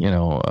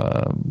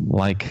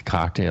 like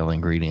cocktail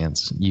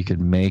ingredients, you could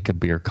make a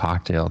beer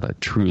cocktail that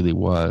truly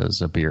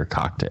was a beer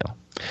cocktail.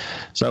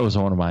 So that was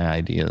one of my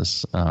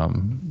ideas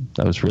that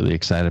I was really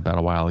excited about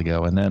a while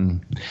ago. And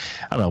then,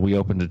 I don't know, we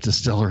opened a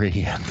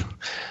distillery and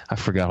I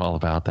forgot all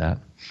about that.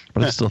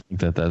 But I still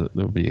think that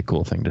would be a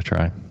cool thing to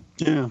try.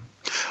 Yeah.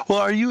 Well,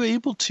 are you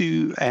able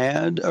to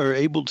add or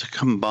able to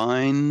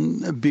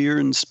combine beer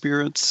and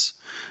spirits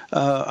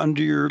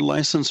under your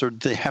license, or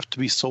do they have to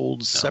be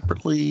sold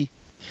separately?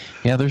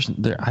 Yeah,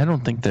 I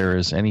don't think there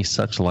is any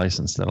such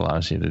license that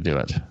allows you to do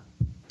it.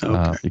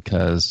 Okay.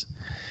 Because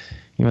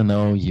even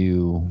though I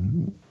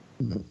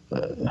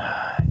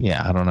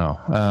don't know.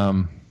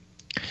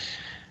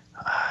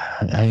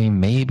 I mean,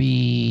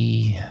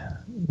 maybe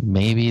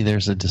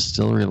there's a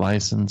distillery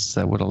license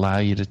that would allow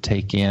you to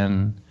take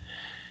in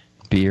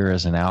beer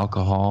as an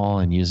alcohol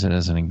and use it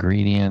as an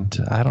ingredient.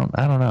 I don't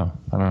know.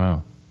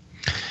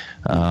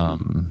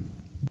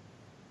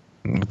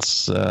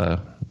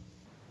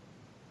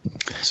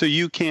 So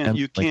you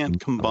can't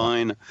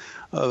combine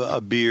a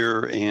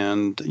beer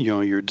and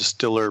your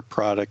distilled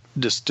product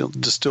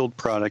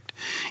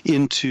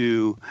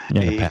into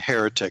a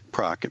Heretic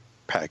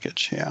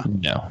package. Yeah.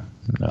 No.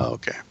 Oh,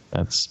 okay.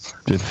 That's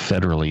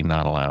federally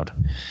not allowed.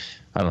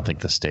 I don't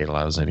think the state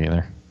allows it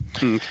either.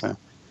 Okay.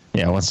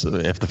 Yeah,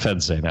 if the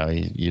feds say no,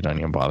 you don't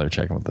even bother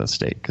checking with the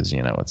state because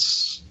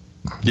it's.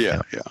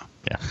 Yeah.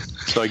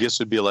 So I guess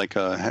it'd be like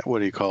what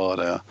do you call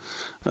it,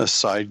 a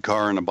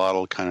sidecar in a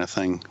bottle kind of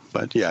thing.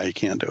 But yeah, you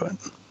can't do it.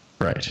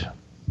 Right.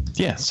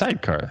 Yeah,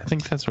 sidecar. I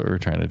think that's what we were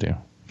trying to do.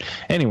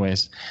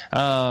 Anyways,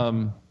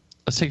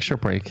 let's take a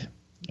short break.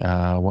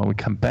 When we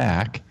come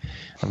back,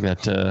 I've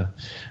got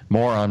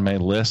more on my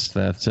list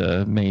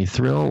that may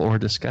thrill or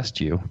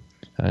disgust you,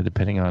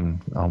 depending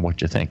on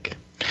what you think.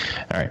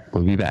 All right,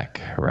 we'll be back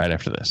right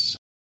after this.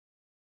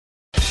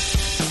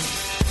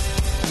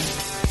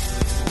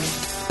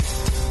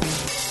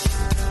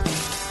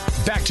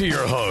 Back to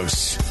your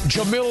hosts,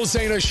 Jamil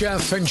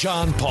Zainasheff and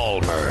John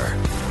Palmer.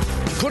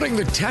 Putting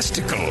the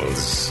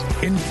testicles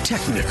in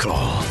technical.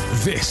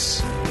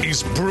 This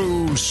is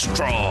Brew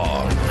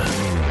Strong.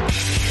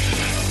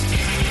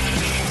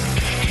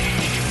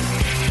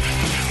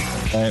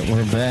 All right,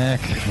 we're back.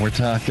 We're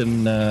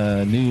talking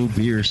new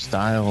beer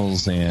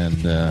styles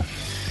and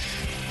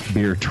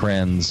beer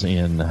trends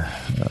in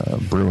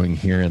brewing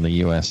here in the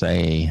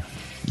USA,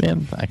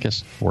 and I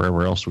guess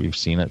wherever else we've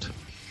seen it.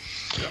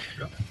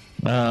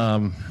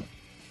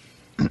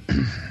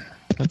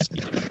 Let's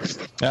see.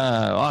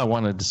 I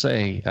wanted to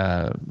say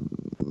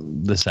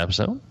this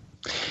episode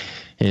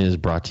is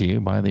brought to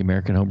you by the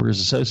American Homebrewers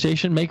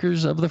Association,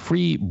 makers of the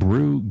free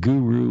Brew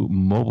Guru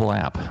mobile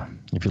app.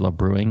 If you love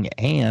brewing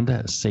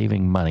and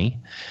saving money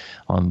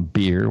on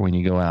beer when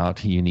you go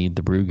out, you need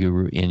the Brew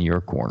Guru in your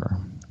corner.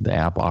 The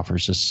app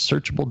offers a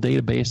searchable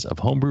database of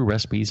homebrew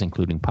recipes,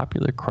 including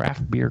popular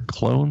craft beer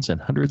clones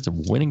and hundreds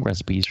of winning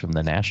recipes from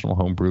the National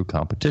Homebrew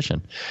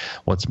Competition.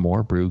 What's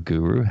more, Brew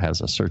Guru has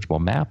a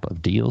searchable map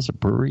of deals at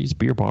breweries,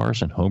 beer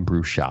bars, and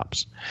homebrew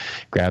shops.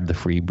 Grab the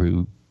free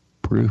Brew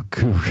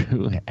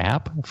Guru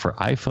app for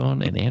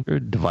iPhone and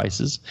Android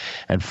devices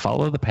and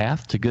follow the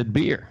path to good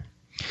beer.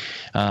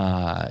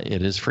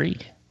 It is free.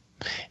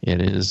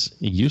 It is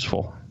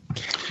useful.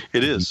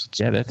 It is.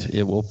 Get it?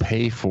 It will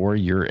pay for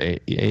your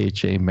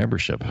AHA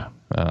membership.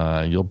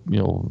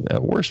 You'll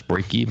at worst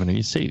break even.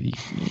 You'll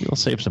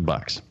save some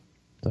bucks.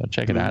 So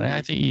check it out. And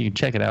I think you can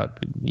check it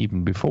out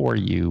even before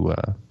you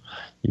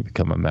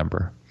become a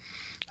member.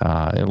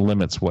 It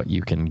limits what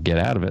you can get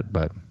out of it,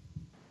 but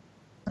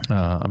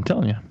I'm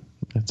telling you,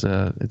 it's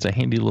a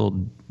handy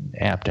little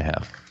app to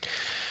have.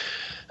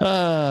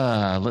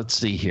 Let's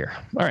see here.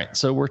 All right,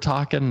 so we're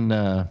talking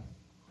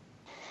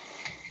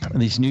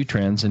these new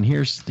trends, and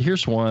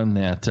here's one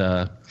that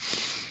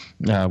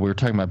we were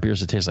talking about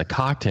beers that taste like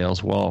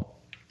cocktails. Well,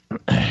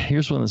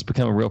 here's one that's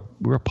become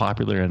real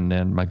popular,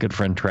 and my good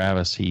friend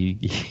Travis, I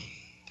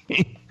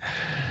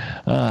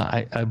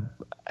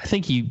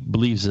think he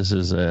believes this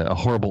is a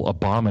horrible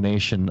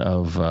abomination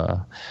of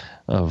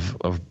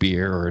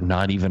beer, or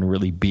not even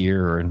really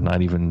beer, or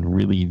not even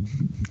really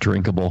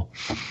drinkable.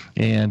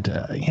 And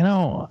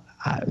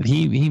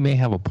he may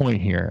have a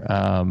point here.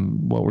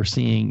 What we're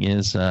seeing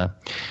is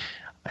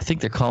I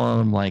think they're calling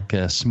them like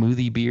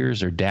smoothie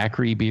beers, or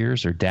daiquiri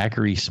beers, or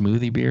daiquiri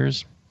smoothie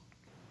beers.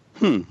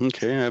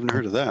 Okay, I haven't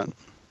heard of that.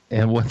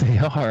 And what they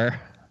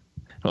are,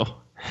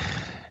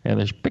 and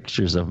there's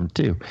pictures of them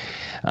too.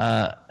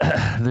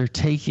 They're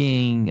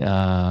taking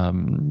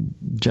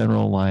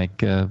general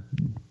like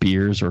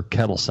beers or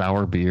kettle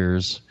sour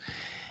beers,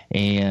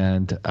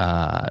 and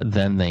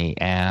then they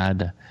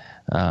add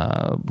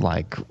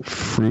like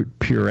fruit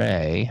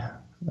puree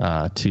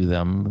to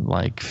them,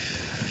 like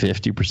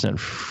 50%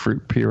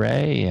 fruit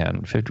puree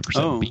and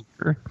 50%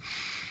 beer.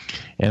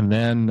 And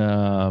then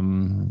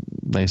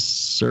they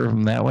serve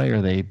them that way,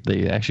 or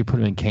they actually put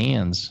them in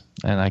cans.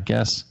 And I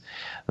guess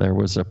there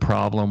was a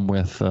problem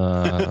with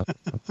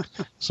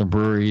some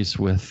breweries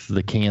with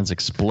the cans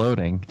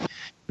exploding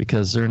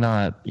because they're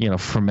not,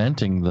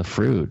 fermenting the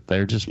fruit.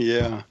 They're just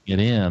putting it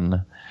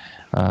in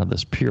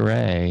this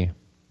puree.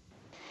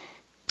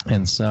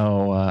 And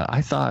so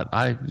I thought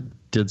I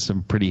did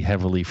some pretty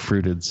heavily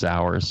fruited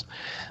sours,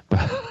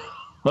 but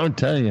I'll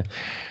tell you,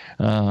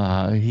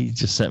 he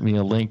just sent me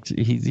a link.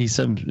 He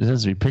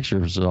sends me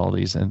pictures of all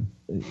these, and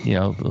you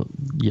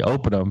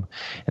open them,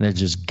 and it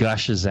just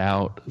gushes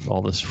out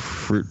all this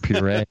fruit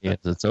puree.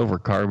 It's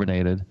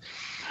overcarbonated.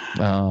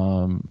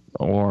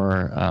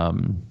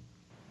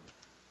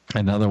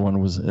 Another one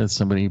was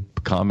somebody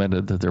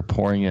commented that they're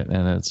pouring it,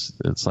 and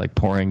it's like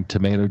pouring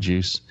tomato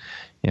juice,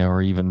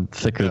 or even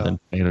thicker than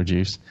tomato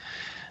juice.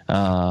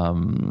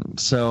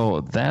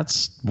 So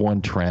that's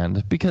one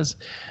trend, because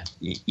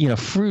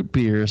fruit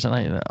beers,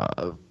 and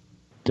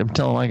I'm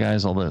telling my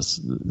guys all this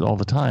all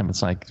the time.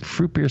 It's like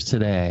fruit beers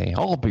today,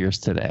 all beers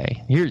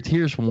today.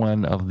 Here's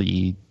one of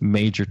the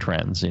major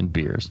trends in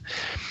beers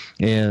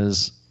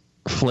is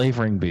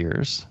flavoring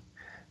beers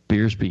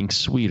being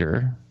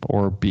sweeter,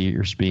 or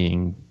beers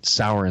being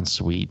sour and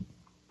sweet,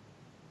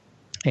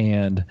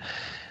 and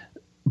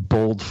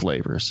bold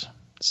flavors.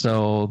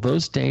 So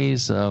those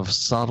days of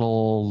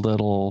subtle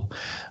little,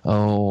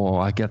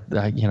 I get a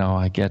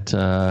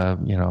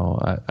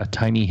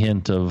tiny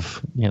hint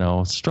of,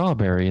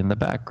 strawberry in the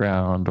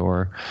background,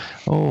 or,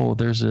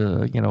 there's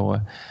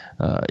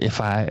if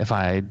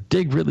I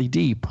dig really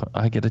deep,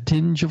 I get a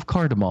tinge of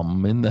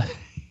cardamom in the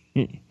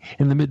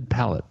mid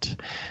palate.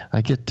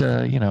 I get,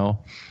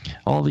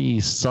 all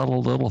these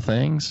subtle little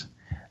things.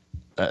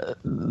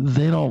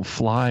 They don't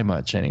fly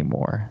much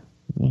anymore.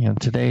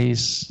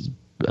 Today's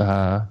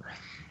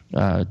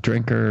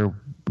drinker,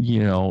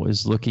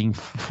 is looking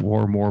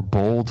for more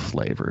bold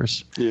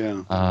flavors.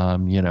 Yeah.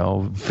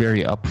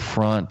 Very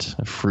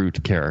upfront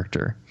fruit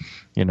character.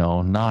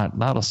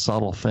 Not a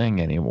subtle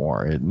thing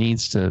anymore. It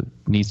needs to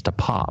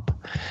pop,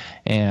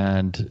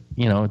 and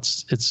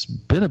it's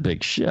been a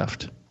big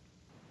shift.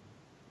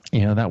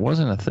 That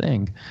wasn't a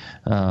thing,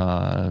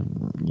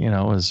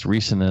 as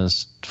recent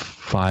as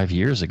 5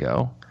 years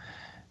ago.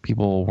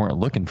 People weren't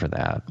looking for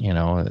that,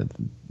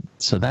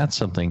 So that's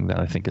something that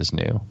I think is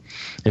new.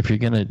 If you're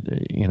gonna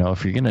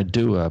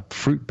do a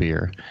fruit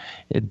beer,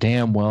 it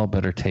damn well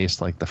better taste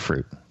like the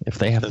fruit. If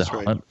they have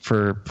hunt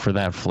for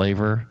that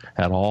flavor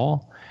at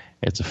all,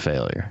 it's a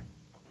failure.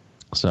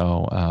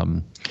 So,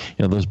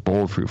 those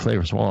bold fruit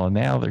flavors. Well,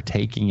 now they're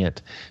taking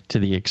it to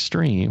the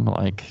extreme,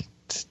 like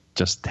it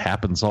just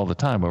happens all the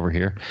time over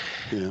here.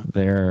 Yeah.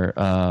 They're,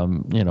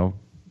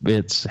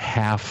 it's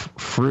half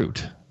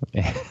fruit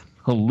and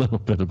a little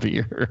bit of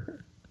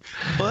beer.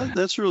 Well,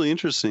 that's really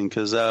interesting,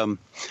 because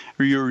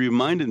you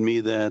reminded me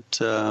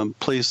that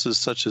places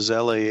such as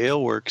LA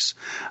Ale Works,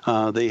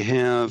 they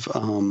have,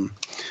 what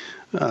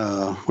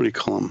do you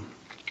call them?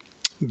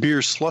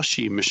 Beer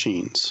slushy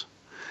machines.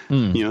 So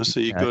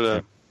you go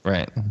to...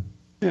 Right.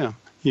 Yeah.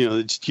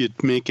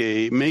 You'd make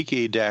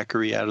a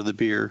daiquiri out of the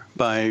beer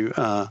by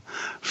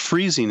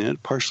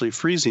partially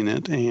freezing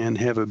it, and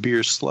have a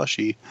beer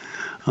slushy.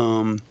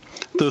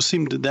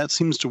 That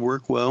seems to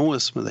work well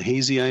with some of the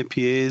hazy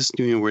IPAs,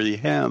 where you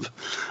have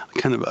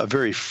kind of a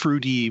very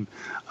fruity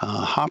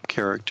hop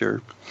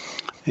character.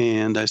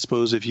 And I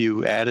suppose if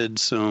you added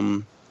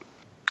some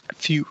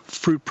few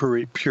fruit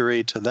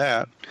puree to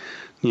that,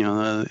 in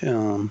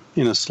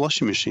a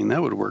slushy machine,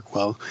 that would work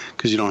well,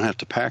 because you don't have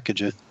to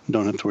package it. You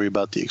don't have to worry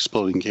about the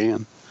exploding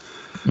can.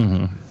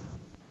 Mm-hmm.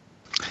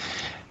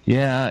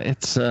 Yeah,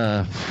 it's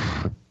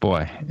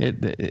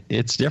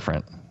it's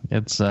different.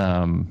 It's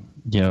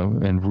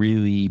and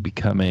really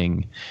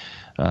becoming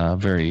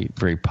very,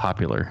 very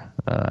popular,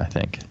 I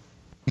think.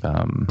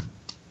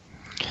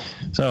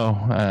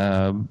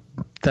 So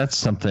that's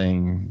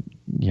something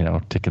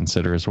to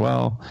consider as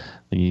well.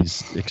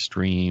 These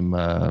extreme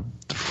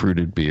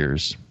fruited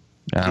beers,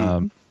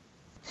 and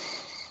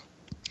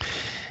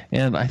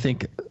I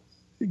think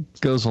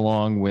it goes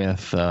along with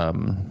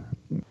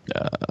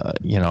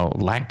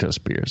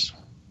lactose beers.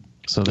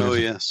 So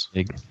there's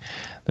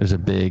there's a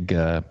big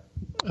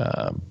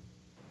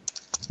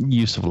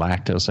use of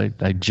lactose.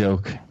 I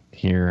joke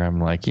here.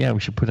 I'm like, we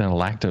should put in a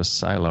lactose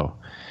silo,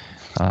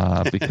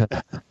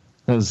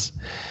 because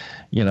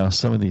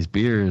some of these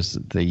beers,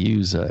 they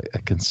use a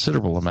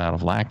considerable amount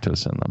of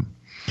lactose in them.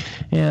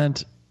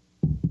 And,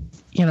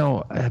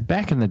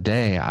 back in the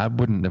day, I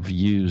wouldn't have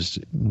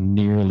used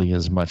nearly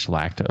as much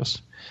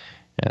lactose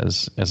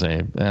as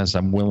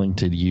I'm willing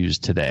to use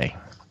today.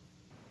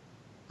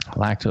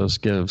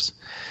 Lactose gives,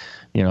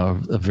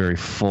 a very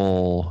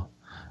full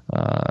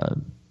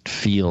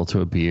feel to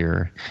a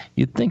beer.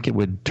 You'd think it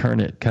would turn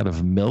it kind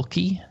of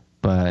milky,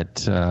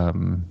 but,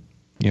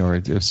 or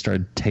it would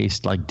start to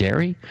taste like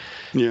dairy.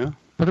 Yeah.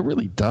 but it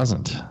really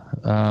doesn't.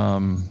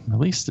 At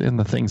least in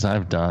the things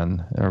I've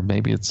done, or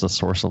maybe it's the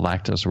source of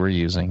lactose we're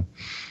using.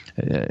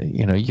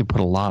 You can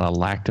put a lot of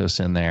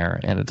lactose in there,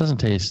 and it doesn't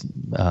taste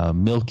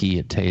milky.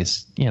 It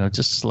tastes,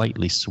 just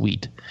slightly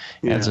sweet.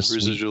 Yeah, adds a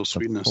residual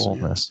sweetness.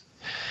 Fullness.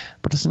 Yeah.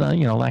 But it's not,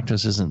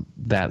 lactose isn't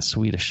that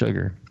sweet a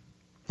sugar.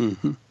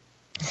 Mm-hmm.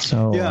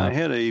 So yeah, I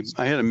had a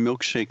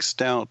milkshake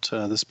stout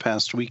this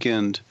past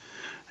weekend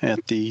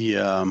at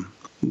the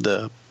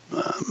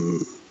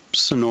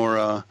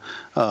Sonora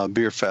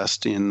Beer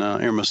Fest in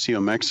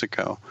Hermosillo,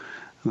 Mexico.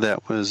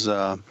 That was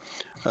a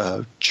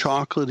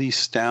chocolatey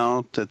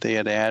stout that they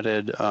had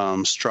added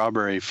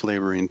strawberry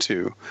flavoring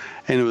to,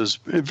 and it was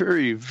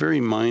very,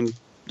 very with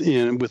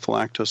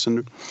lactose,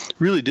 and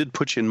really did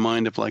put you in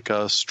mind of like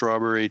a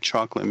strawberry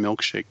chocolate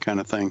milkshake kind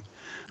of thing.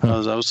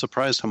 I was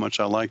surprised how much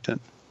I liked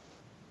it.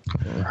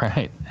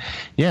 Right.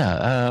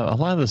 Yeah, a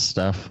lot of this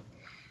stuff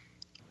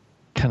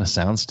kind of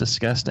sounds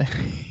disgusting.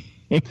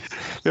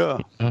 Yeah.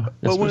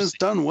 But when it's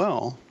done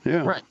well,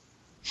 yeah. Right.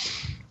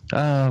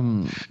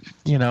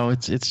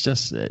 It's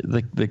just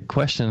the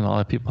question a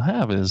lot of people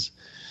have is,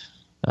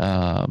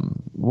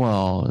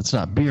 well, it's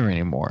not beer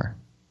anymore.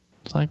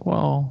 It's like,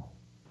 well,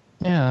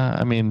 yeah,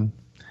 I mean,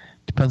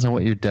 depends on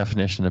what your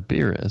definition of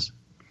beer is.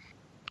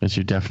 Is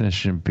your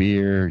definition of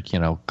beer,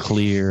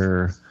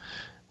 clear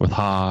with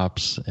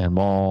hops and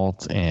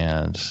malt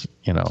and,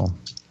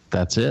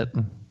 that's it?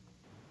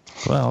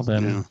 Well,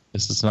 then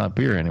this is not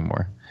beer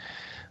anymore.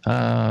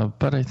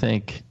 But I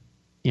think,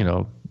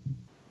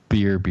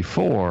 beer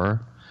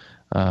before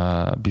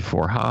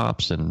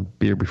hops and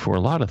beer before a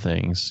lot of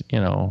things,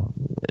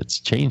 it's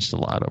changed a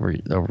lot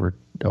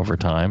over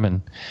time,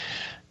 and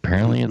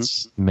apparently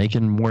it's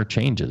making more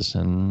changes.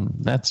 And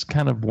that's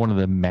kind of one of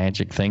the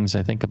magic things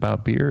I think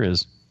about beer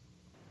is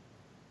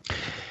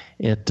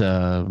it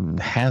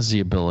has the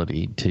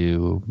ability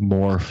to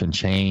morph and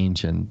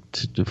change, and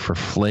for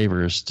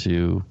flavors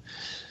to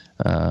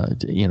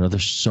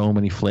there's so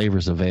many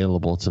flavors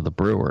available to the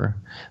brewer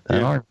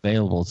that aren't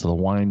available to the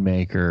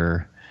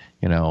winemaker.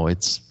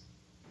 It's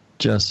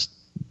just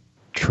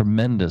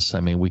tremendous. I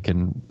mean, we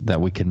can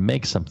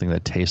make something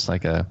that tastes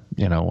like a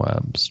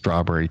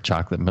strawberry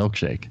chocolate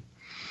milkshake,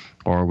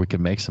 or we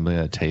can make something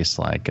that tastes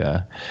like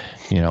a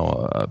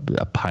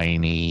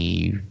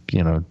piney,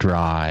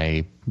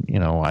 dry,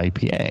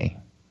 IPA.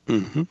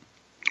 Mm-hmm.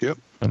 Yep.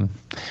 And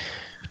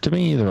to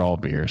me, they're all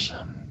beers.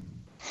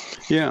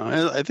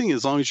 Yeah, I think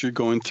as long as you're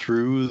going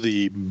through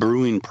the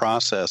brewing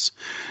process,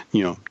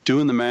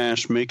 doing the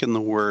mash, making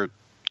the wort,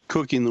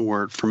 cooking the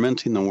wort,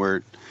 fermenting the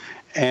wort,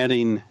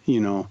 adding,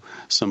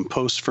 some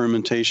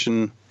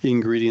post-fermentation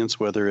ingredients,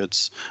 whether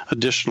it's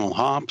additional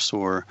hops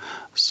or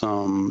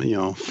some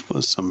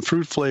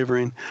fruit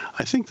flavoring,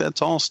 I think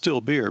that's all still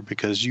beer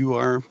because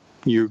you're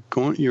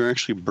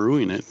actually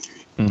brewing it.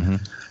 Mm-hmm.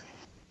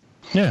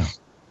 Yeah.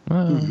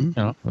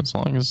 As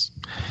long as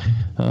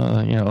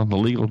the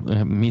legal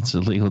meets the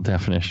legal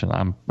definition,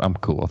 I'm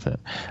cool with it.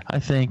 I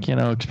think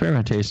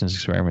experimentation is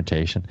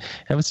experimentation.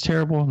 If it's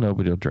terrible,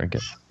 nobody will drink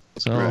it.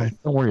 So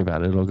don't worry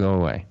about it; it'll go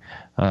away.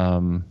 I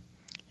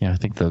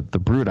think the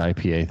brewed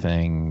IPA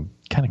thing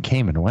kind of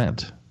came and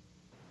went.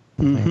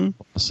 Mm-hmm.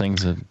 Those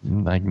things that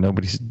like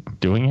nobody's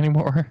doing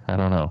anymore. I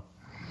don't know.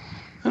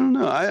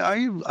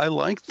 I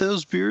liked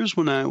those beers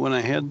when I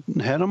had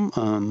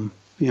them.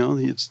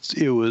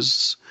 It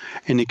was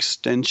an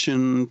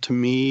extension to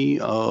me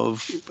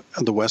of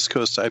the West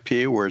Coast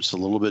IPA, where it's a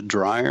little bit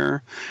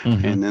drier,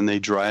 and then they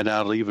dry it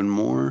out even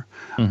more.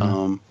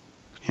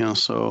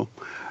 So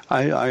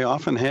I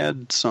often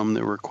had some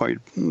that were quite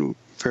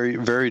very,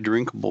 very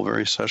drinkable,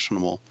 very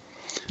sessionable.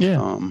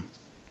 Yeah.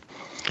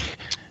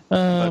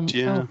 But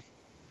yeah.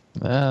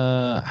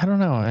 I don't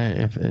know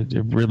if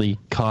it really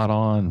caught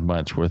on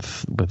much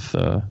with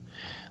the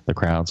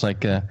crowds.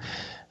 Like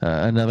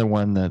another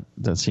one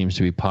that seems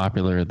to be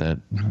popular that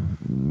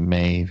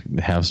may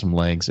have some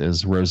legs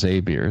is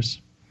rosé beers.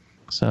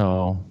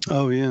 So,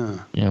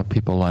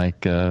 people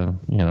like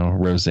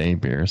rosé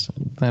beers.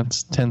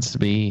 That tends to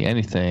be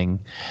anything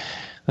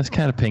that's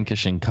kind of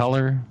pinkish in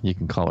color. You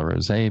can call it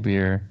rosé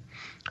beer.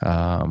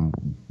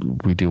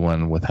 We do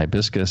one with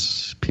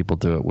hibiscus. People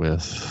do it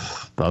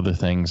with other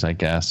things, I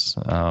guess.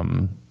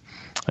 And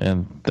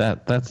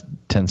that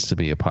tends to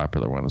be a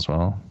popular one as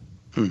well.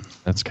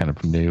 That's kind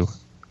of new.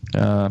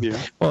 Well,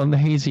 and the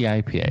hazy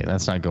IPA,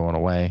 that's not going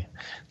away.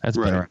 That's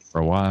been around for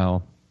a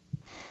while.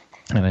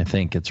 And I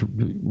think it's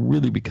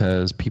really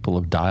because people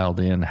have dialed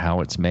in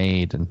how it's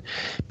made, and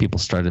people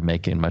started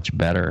making much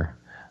better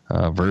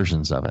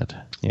versions of it.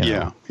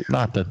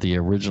 Not that the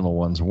original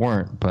ones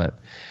weren't, but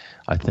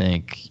I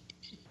think,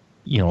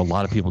 a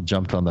lot of people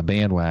jumped on the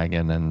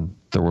bandwagon, and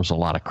there was a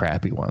lot of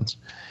crappy ones.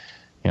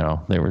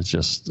 There was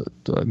just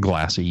a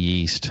glass of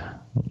yeast.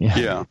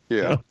 Yeah.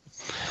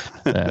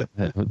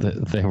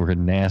 They were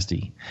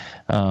nasty.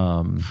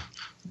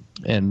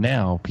 And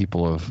now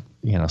people have,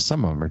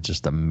 some of them are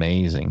just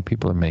amazing.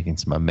 People are making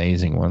some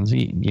amazing ones,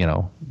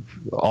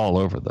 all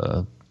over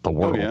the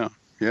world. Oh,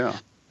 yeah.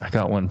 I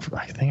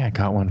think I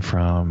got one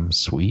from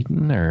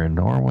Sweden or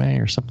Norway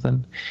or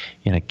something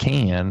in a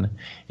can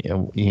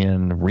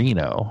in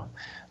Reno.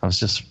 I was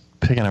just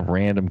picking up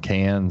random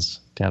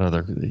cans out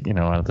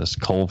of this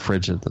cold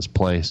fridge at this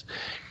place.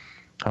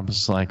 I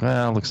was like,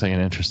 well, it looks like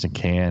an interesting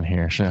can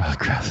here. Should I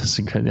grab this?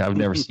 I've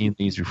never seen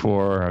these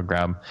before. I'll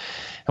grab them.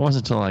 It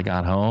wasn't until I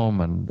got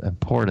home and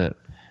poured it.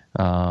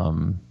 I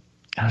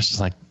was just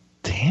like,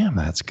 damn,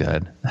 that's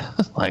good.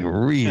 Like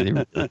really,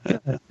 really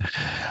good.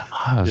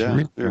 I was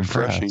really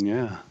refreshing.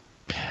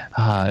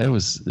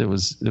 Impressed. It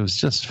was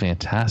just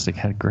fantastic.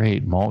 Had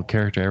great malt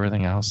character,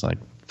 everything else. Like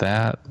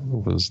that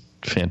was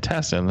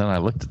fantastic. And then I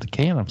looked at the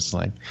can. I was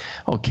like,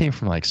 oh, it came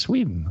from like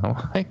Sweden. I'm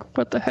like,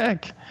 what the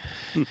heck?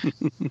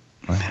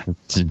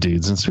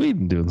 Dudes in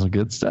Sweden doing some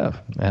good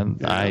stuff.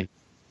 And I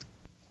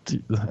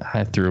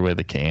threw away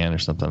the can or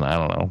something. I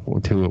don't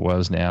know who it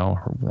was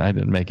now. I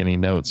didn't make any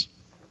notes.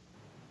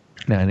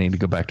 Now I need to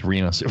go back to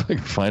Reno, see if I can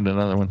find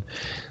another one,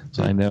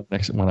 so I know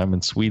next when I'm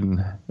in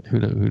Sweden who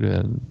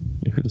to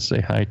say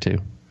hi to.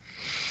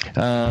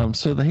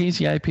 So the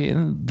hazy IPA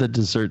and the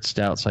dessert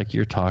stouts, like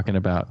you're talking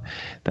about,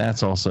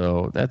 that's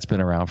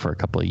been around for a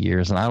couple of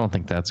years, and I don't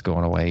think that's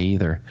going away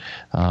either.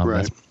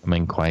 That's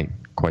becoming quite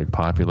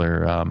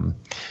popular, and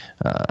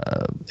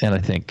I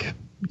think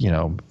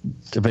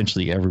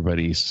eventually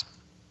everybody's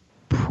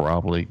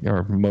probably,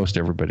 or most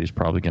everybody's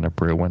probably going to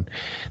brew one.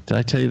 Did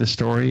I tell you the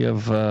story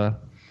of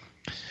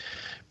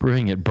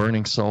brewing at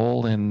Burning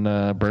Soul in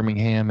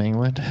Birmingham,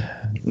 England?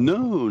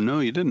 No,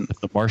 you didn't.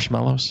 The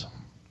marshmallows.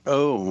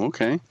 Oh,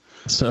 okay.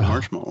 So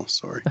marshmallow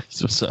story.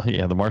 So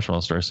yeah, the marshmallow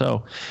story.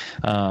 So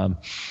I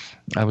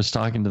was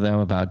talking to them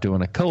about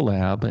doing a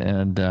collab,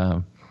 and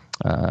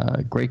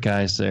great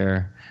guys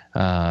there,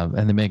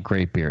 and they make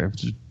great beer. It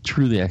was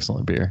truly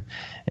excellent beer,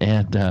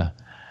 and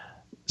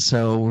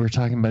so we were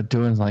talking about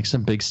doing like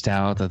some big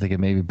stout that they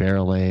could maybe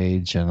barrel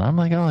age. And I'm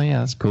like, oh, yeah,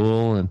 that's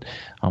cool. And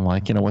I'm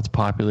like, what's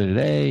popular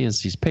today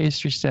is these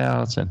pastry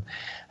stouts. And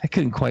I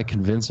couldn't quite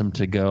convince them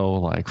to go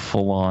like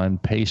full on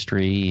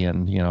pastry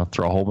and,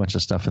 throw a whole bunch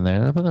of stuff in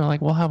there. But they're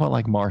like, well, how about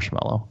like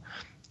marshmallow?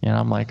 And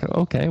I'm like,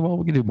 okay, well,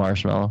 we can do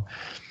marshmallow.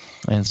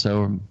 And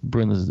so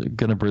we're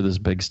going to brew this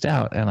big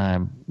stout. And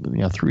I'm,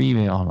 through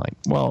email, I'm like,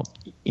 well,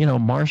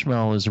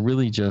 marshmallow is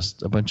really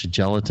just a bunch of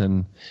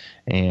gelatin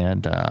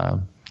and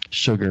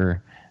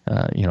sugar,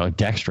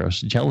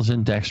 dextrose,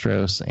 gelatin,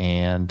 dextrose,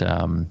 and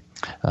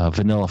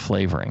vanilla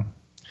flavoring.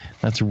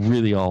 That's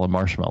really all a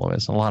marshmallow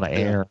is. A lot of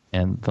air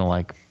and then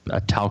like a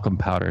talcum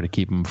powder to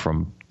keep them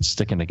from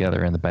sticking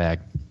together in the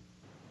bag.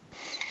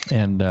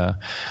 And I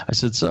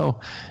said, so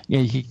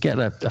you could get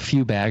a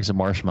few bags of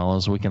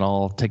marshmallows. We can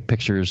all take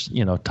pictures,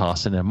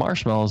 toss it in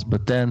marshmallows,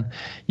 but then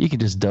you can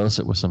just dose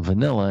it with some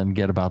vanilla and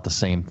get about the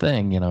same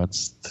thing.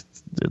 It's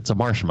a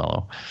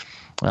marshmallow.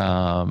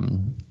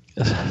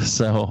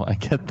 So I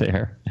get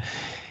there,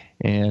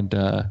 and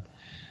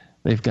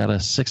they've got a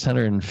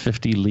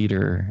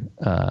 650-liter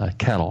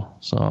kettle,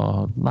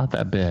 so not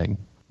that big.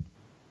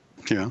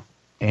 Yeah.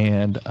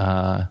 And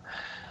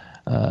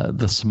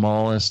the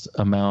smallest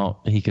amount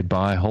he could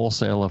buy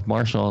wholesale of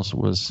marshmallows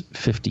was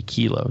 50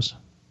 kilos.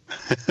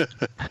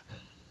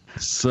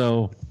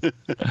 So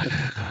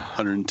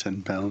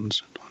 110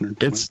 pounds.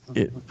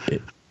 120.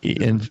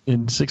 It's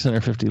in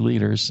 650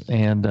 liters,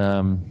 and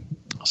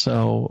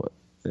so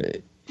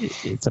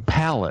it's a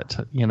pallet.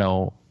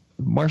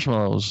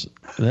 Marshmallows,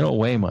 they don't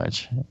weigh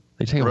much.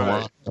 They take a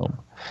lot of them.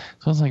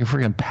 So it's like a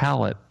freaking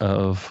pallet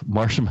of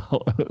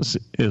marshmallows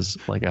is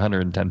like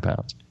 110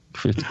 pounds,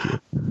 50 kilos.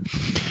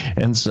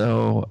 And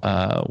so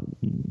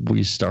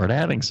we start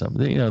adding some.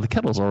 The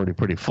kettle's already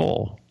pretty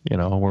full.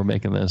 We're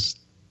making this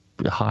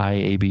high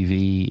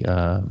ABV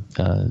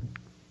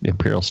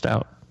Imperial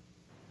Stout.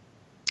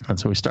 And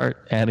so we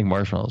start adding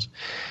marshmallows.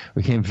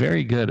 We became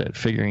very good at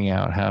figuring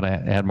out how to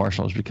add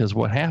marshmallows, because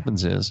what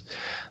happens is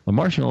the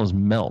marshmallows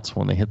melt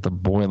when they hit the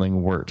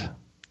boiling wort,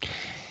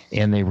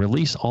 and they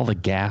release all the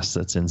gas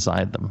that's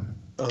inside them,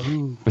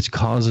 which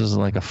causes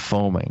like a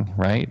foaming,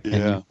 right?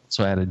 Yeah.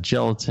 So I added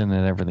gelatin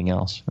and everything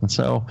else. And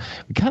so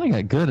we kind of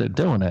got good at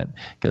doing it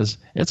because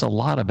it's a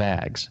lot of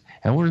bags.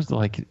 And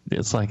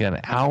it's like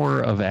an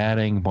hour of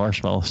adding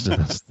marshmallows to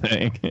this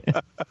thing.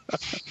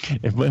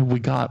 When we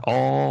got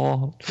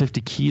all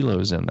 50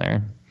 kilos in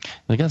there,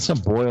 they got some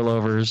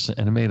boilovers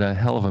and it made a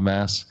hell of a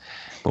mess,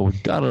 but we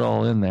got it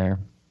all in there.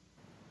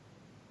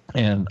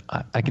 And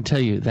I can tell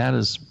you that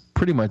is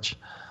pretty much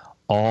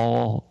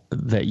all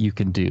that you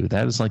can do.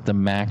 That is like the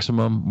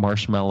maximum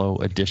marshmallow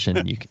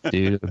addition you can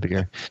do to a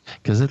beer.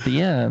 Because at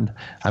the end,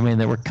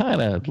 they were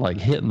kind of like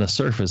hitting the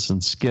surface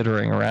and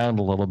skittering around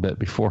a little bit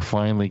before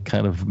finally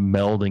kind of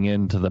melding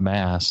into the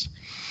mass.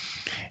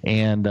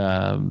 And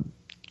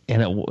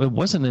it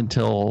wasn't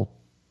until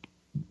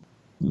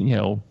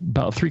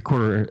about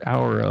 3/4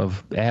 hour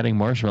of adding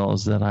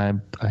marshmallows that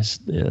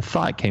a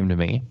thought came to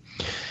me.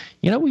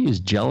 We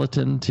use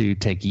gelatin to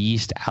take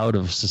yeast out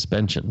of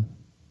suspension.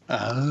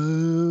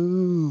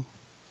 Oh.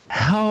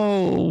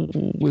 How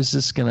was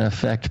this going to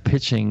affect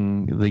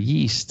pitching the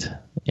yeast?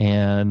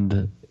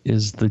 And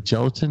is the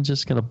gelatin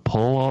just going to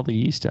pull all the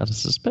yeast out of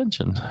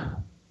suspension?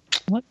 I'm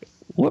like,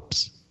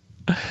 whoops.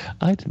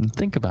 I didn't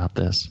think about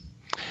this.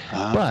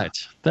 But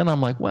then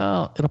I'm like,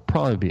 well, it'll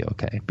probably be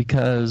okay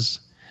because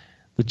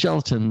the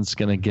gelatin's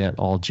going to get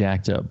all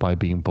jacked up by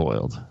being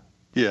boiled.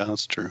 Yeah,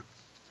 that's true.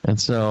 And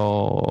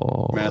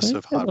so...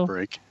 Massive hot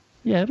break.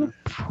 Yeah, it'll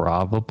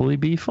probably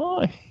be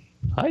fine.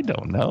 I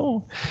don't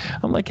know.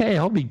 I'm like, hey,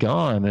 I'll be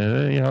gone.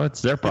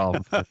 It's their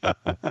problem.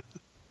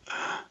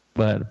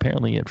 But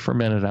apparently it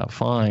fermented out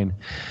fine.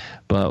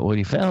 But what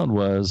he found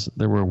was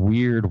there were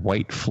weird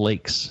white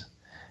flakes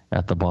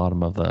at the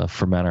bottom of the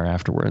fermenter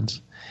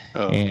afterwards.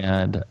 Oh.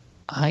 And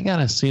I got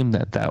to assume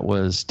that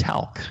was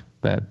talc,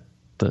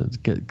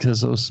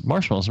 because those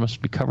marshmallows must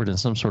be covered in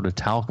some sort of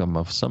talcum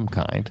of some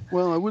kind.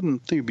 Well, I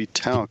wouldn't think it'd be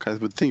talc. I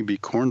would think it'd be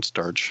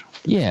cornstarch.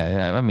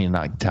 Yeah, I mean,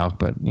 not talc,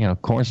 but,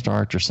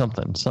 cornstarch or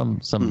something,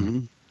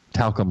 some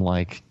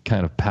talcum-like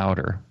kind of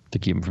powder to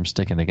keep them from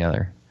sticking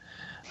together.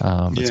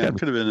 It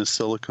could have been a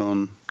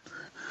silicone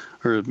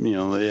or,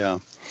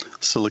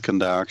 silicon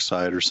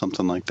dioxide or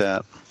something like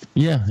that.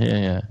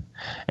 Yeah.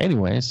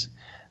 Anyways,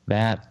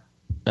 that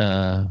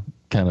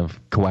kind of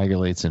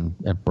coagulates and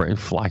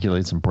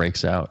flocculates and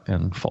breaks out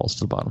and falls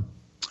to the bottom.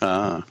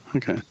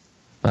 Okay.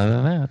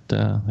 Other than that,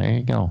 there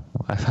you go.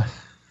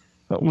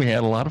 We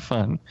had a lot of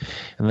fun.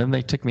 And then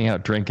they took me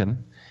out drinking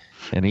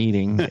and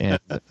eating, and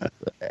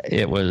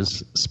it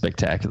was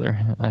spectacular.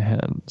 I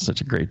had such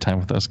a great time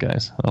with those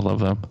guys. I love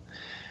them.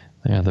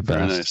 They're the best.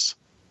 Very nice.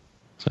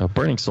 So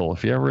Burning Soul,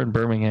 if you're ever in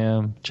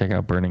Birmingham, check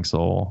out Burning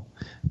Soul.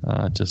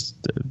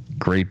 Just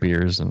great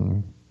beers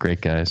and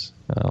great guys.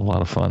 A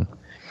lot of fun.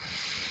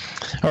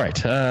 All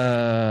right.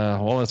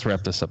 Well, let's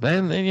wrap this up.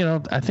 And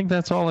I think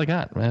that's all I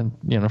got, man.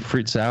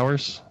 Fruit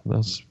sours,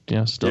 those,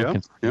 still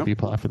can be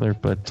popular,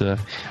 but I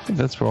think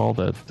that's where all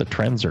the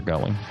trends are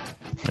going.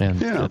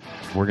 And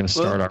we're going to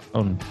start our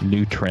own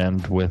new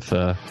trend with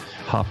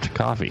hopped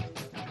coffee.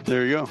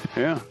 There you go.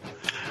 Yeah.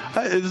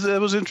 That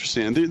was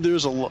interesting.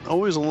 There's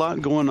always a lot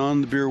going on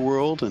in the beer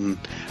world, and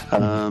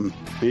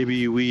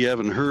maybe we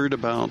haven't heard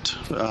about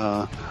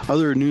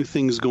other new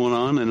things going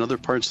on in other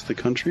parts of the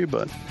country,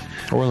 but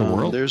or the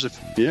world. There's a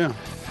few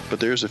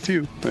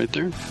right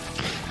there.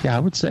 Yeah, I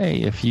would say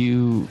if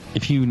you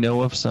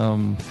know of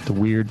the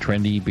weird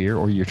trendy beer,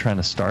 or you're trying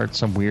to start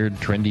some weird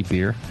trendy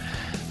beer,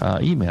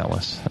 email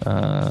us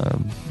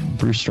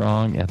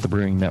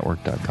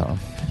brewstrong@thebrewingnetwork.com.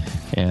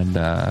 And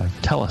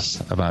tell us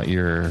about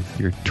your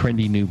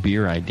trendy new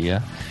beer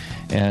idea,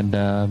 and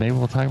maybe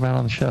we'll talk about it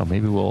on the show.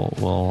 Maybe we'll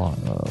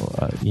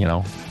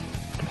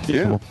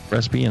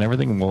recipe and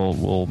everything.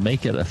 We'll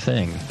make it a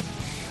thing,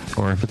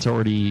 or if it's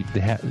already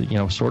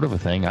sort of a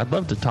thing. I'd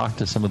love to talk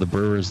to some of the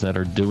brewers that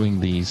are doing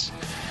these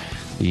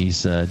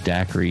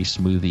daiquiri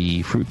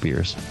smoothie fruit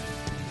beers.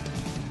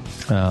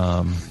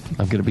 I'm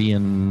going to be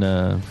in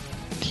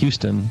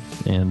Houston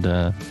and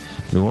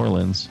New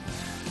Orleans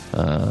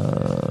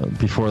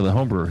before the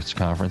Homebrewers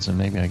Conference, and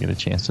maybe I get a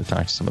chance to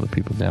talk to some of the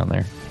people down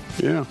there.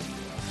 Yeah,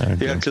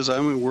 because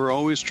we're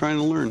always trying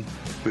to learn.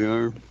 We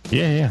are.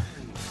 Yeah.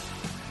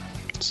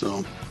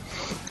 So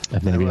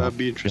maybe I'd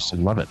be interested.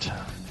 Love it.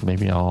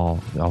 Maybe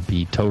I'll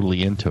be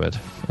totally into it.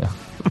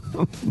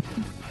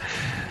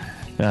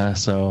 Yeah.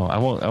 So I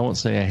won't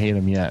say I hate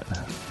them yet.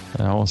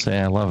 I won't say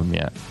I love them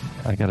yet.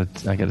 I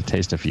gotta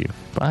taste a few.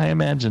 But I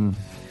imagine.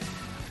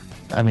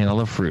 I mean, I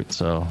love fruit,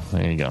 so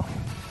there you go.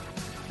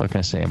 What can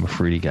I say? I'm a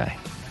fruity guy.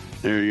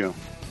 There you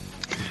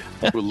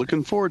go. We're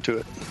looking forward to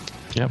it.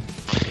 Yep.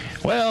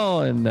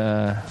 Well, and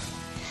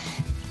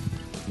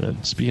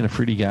speaking of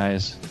fruity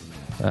guys,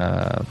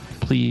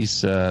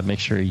 please make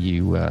sure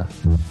you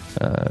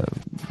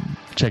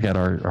check out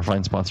our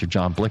fine sponsor,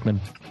 John Blickman.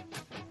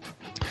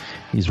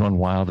 He's one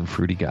wild and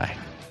fruity guy.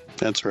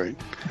 That's right.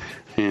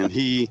 And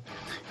he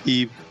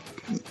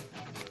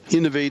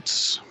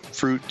innovates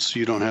fruits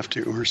you don't have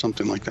to, or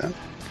something like that.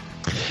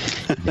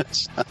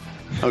 Yes.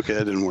 Okay,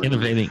 that didn't work.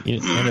 Innovating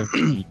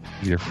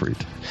your fruit.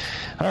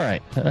 All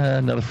right,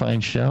 another fine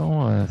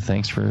show.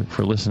 Thanks for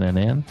listening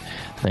in.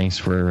 Thanks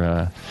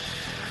for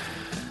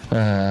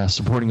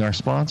supporting our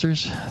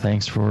sponsors.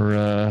 Thanks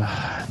for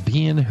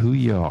being who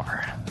you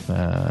are.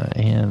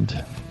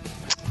 And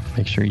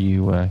make sure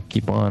you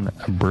keep on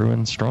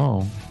brewing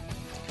strong.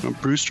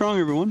 Brew strong,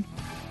 everyone.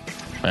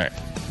 All right.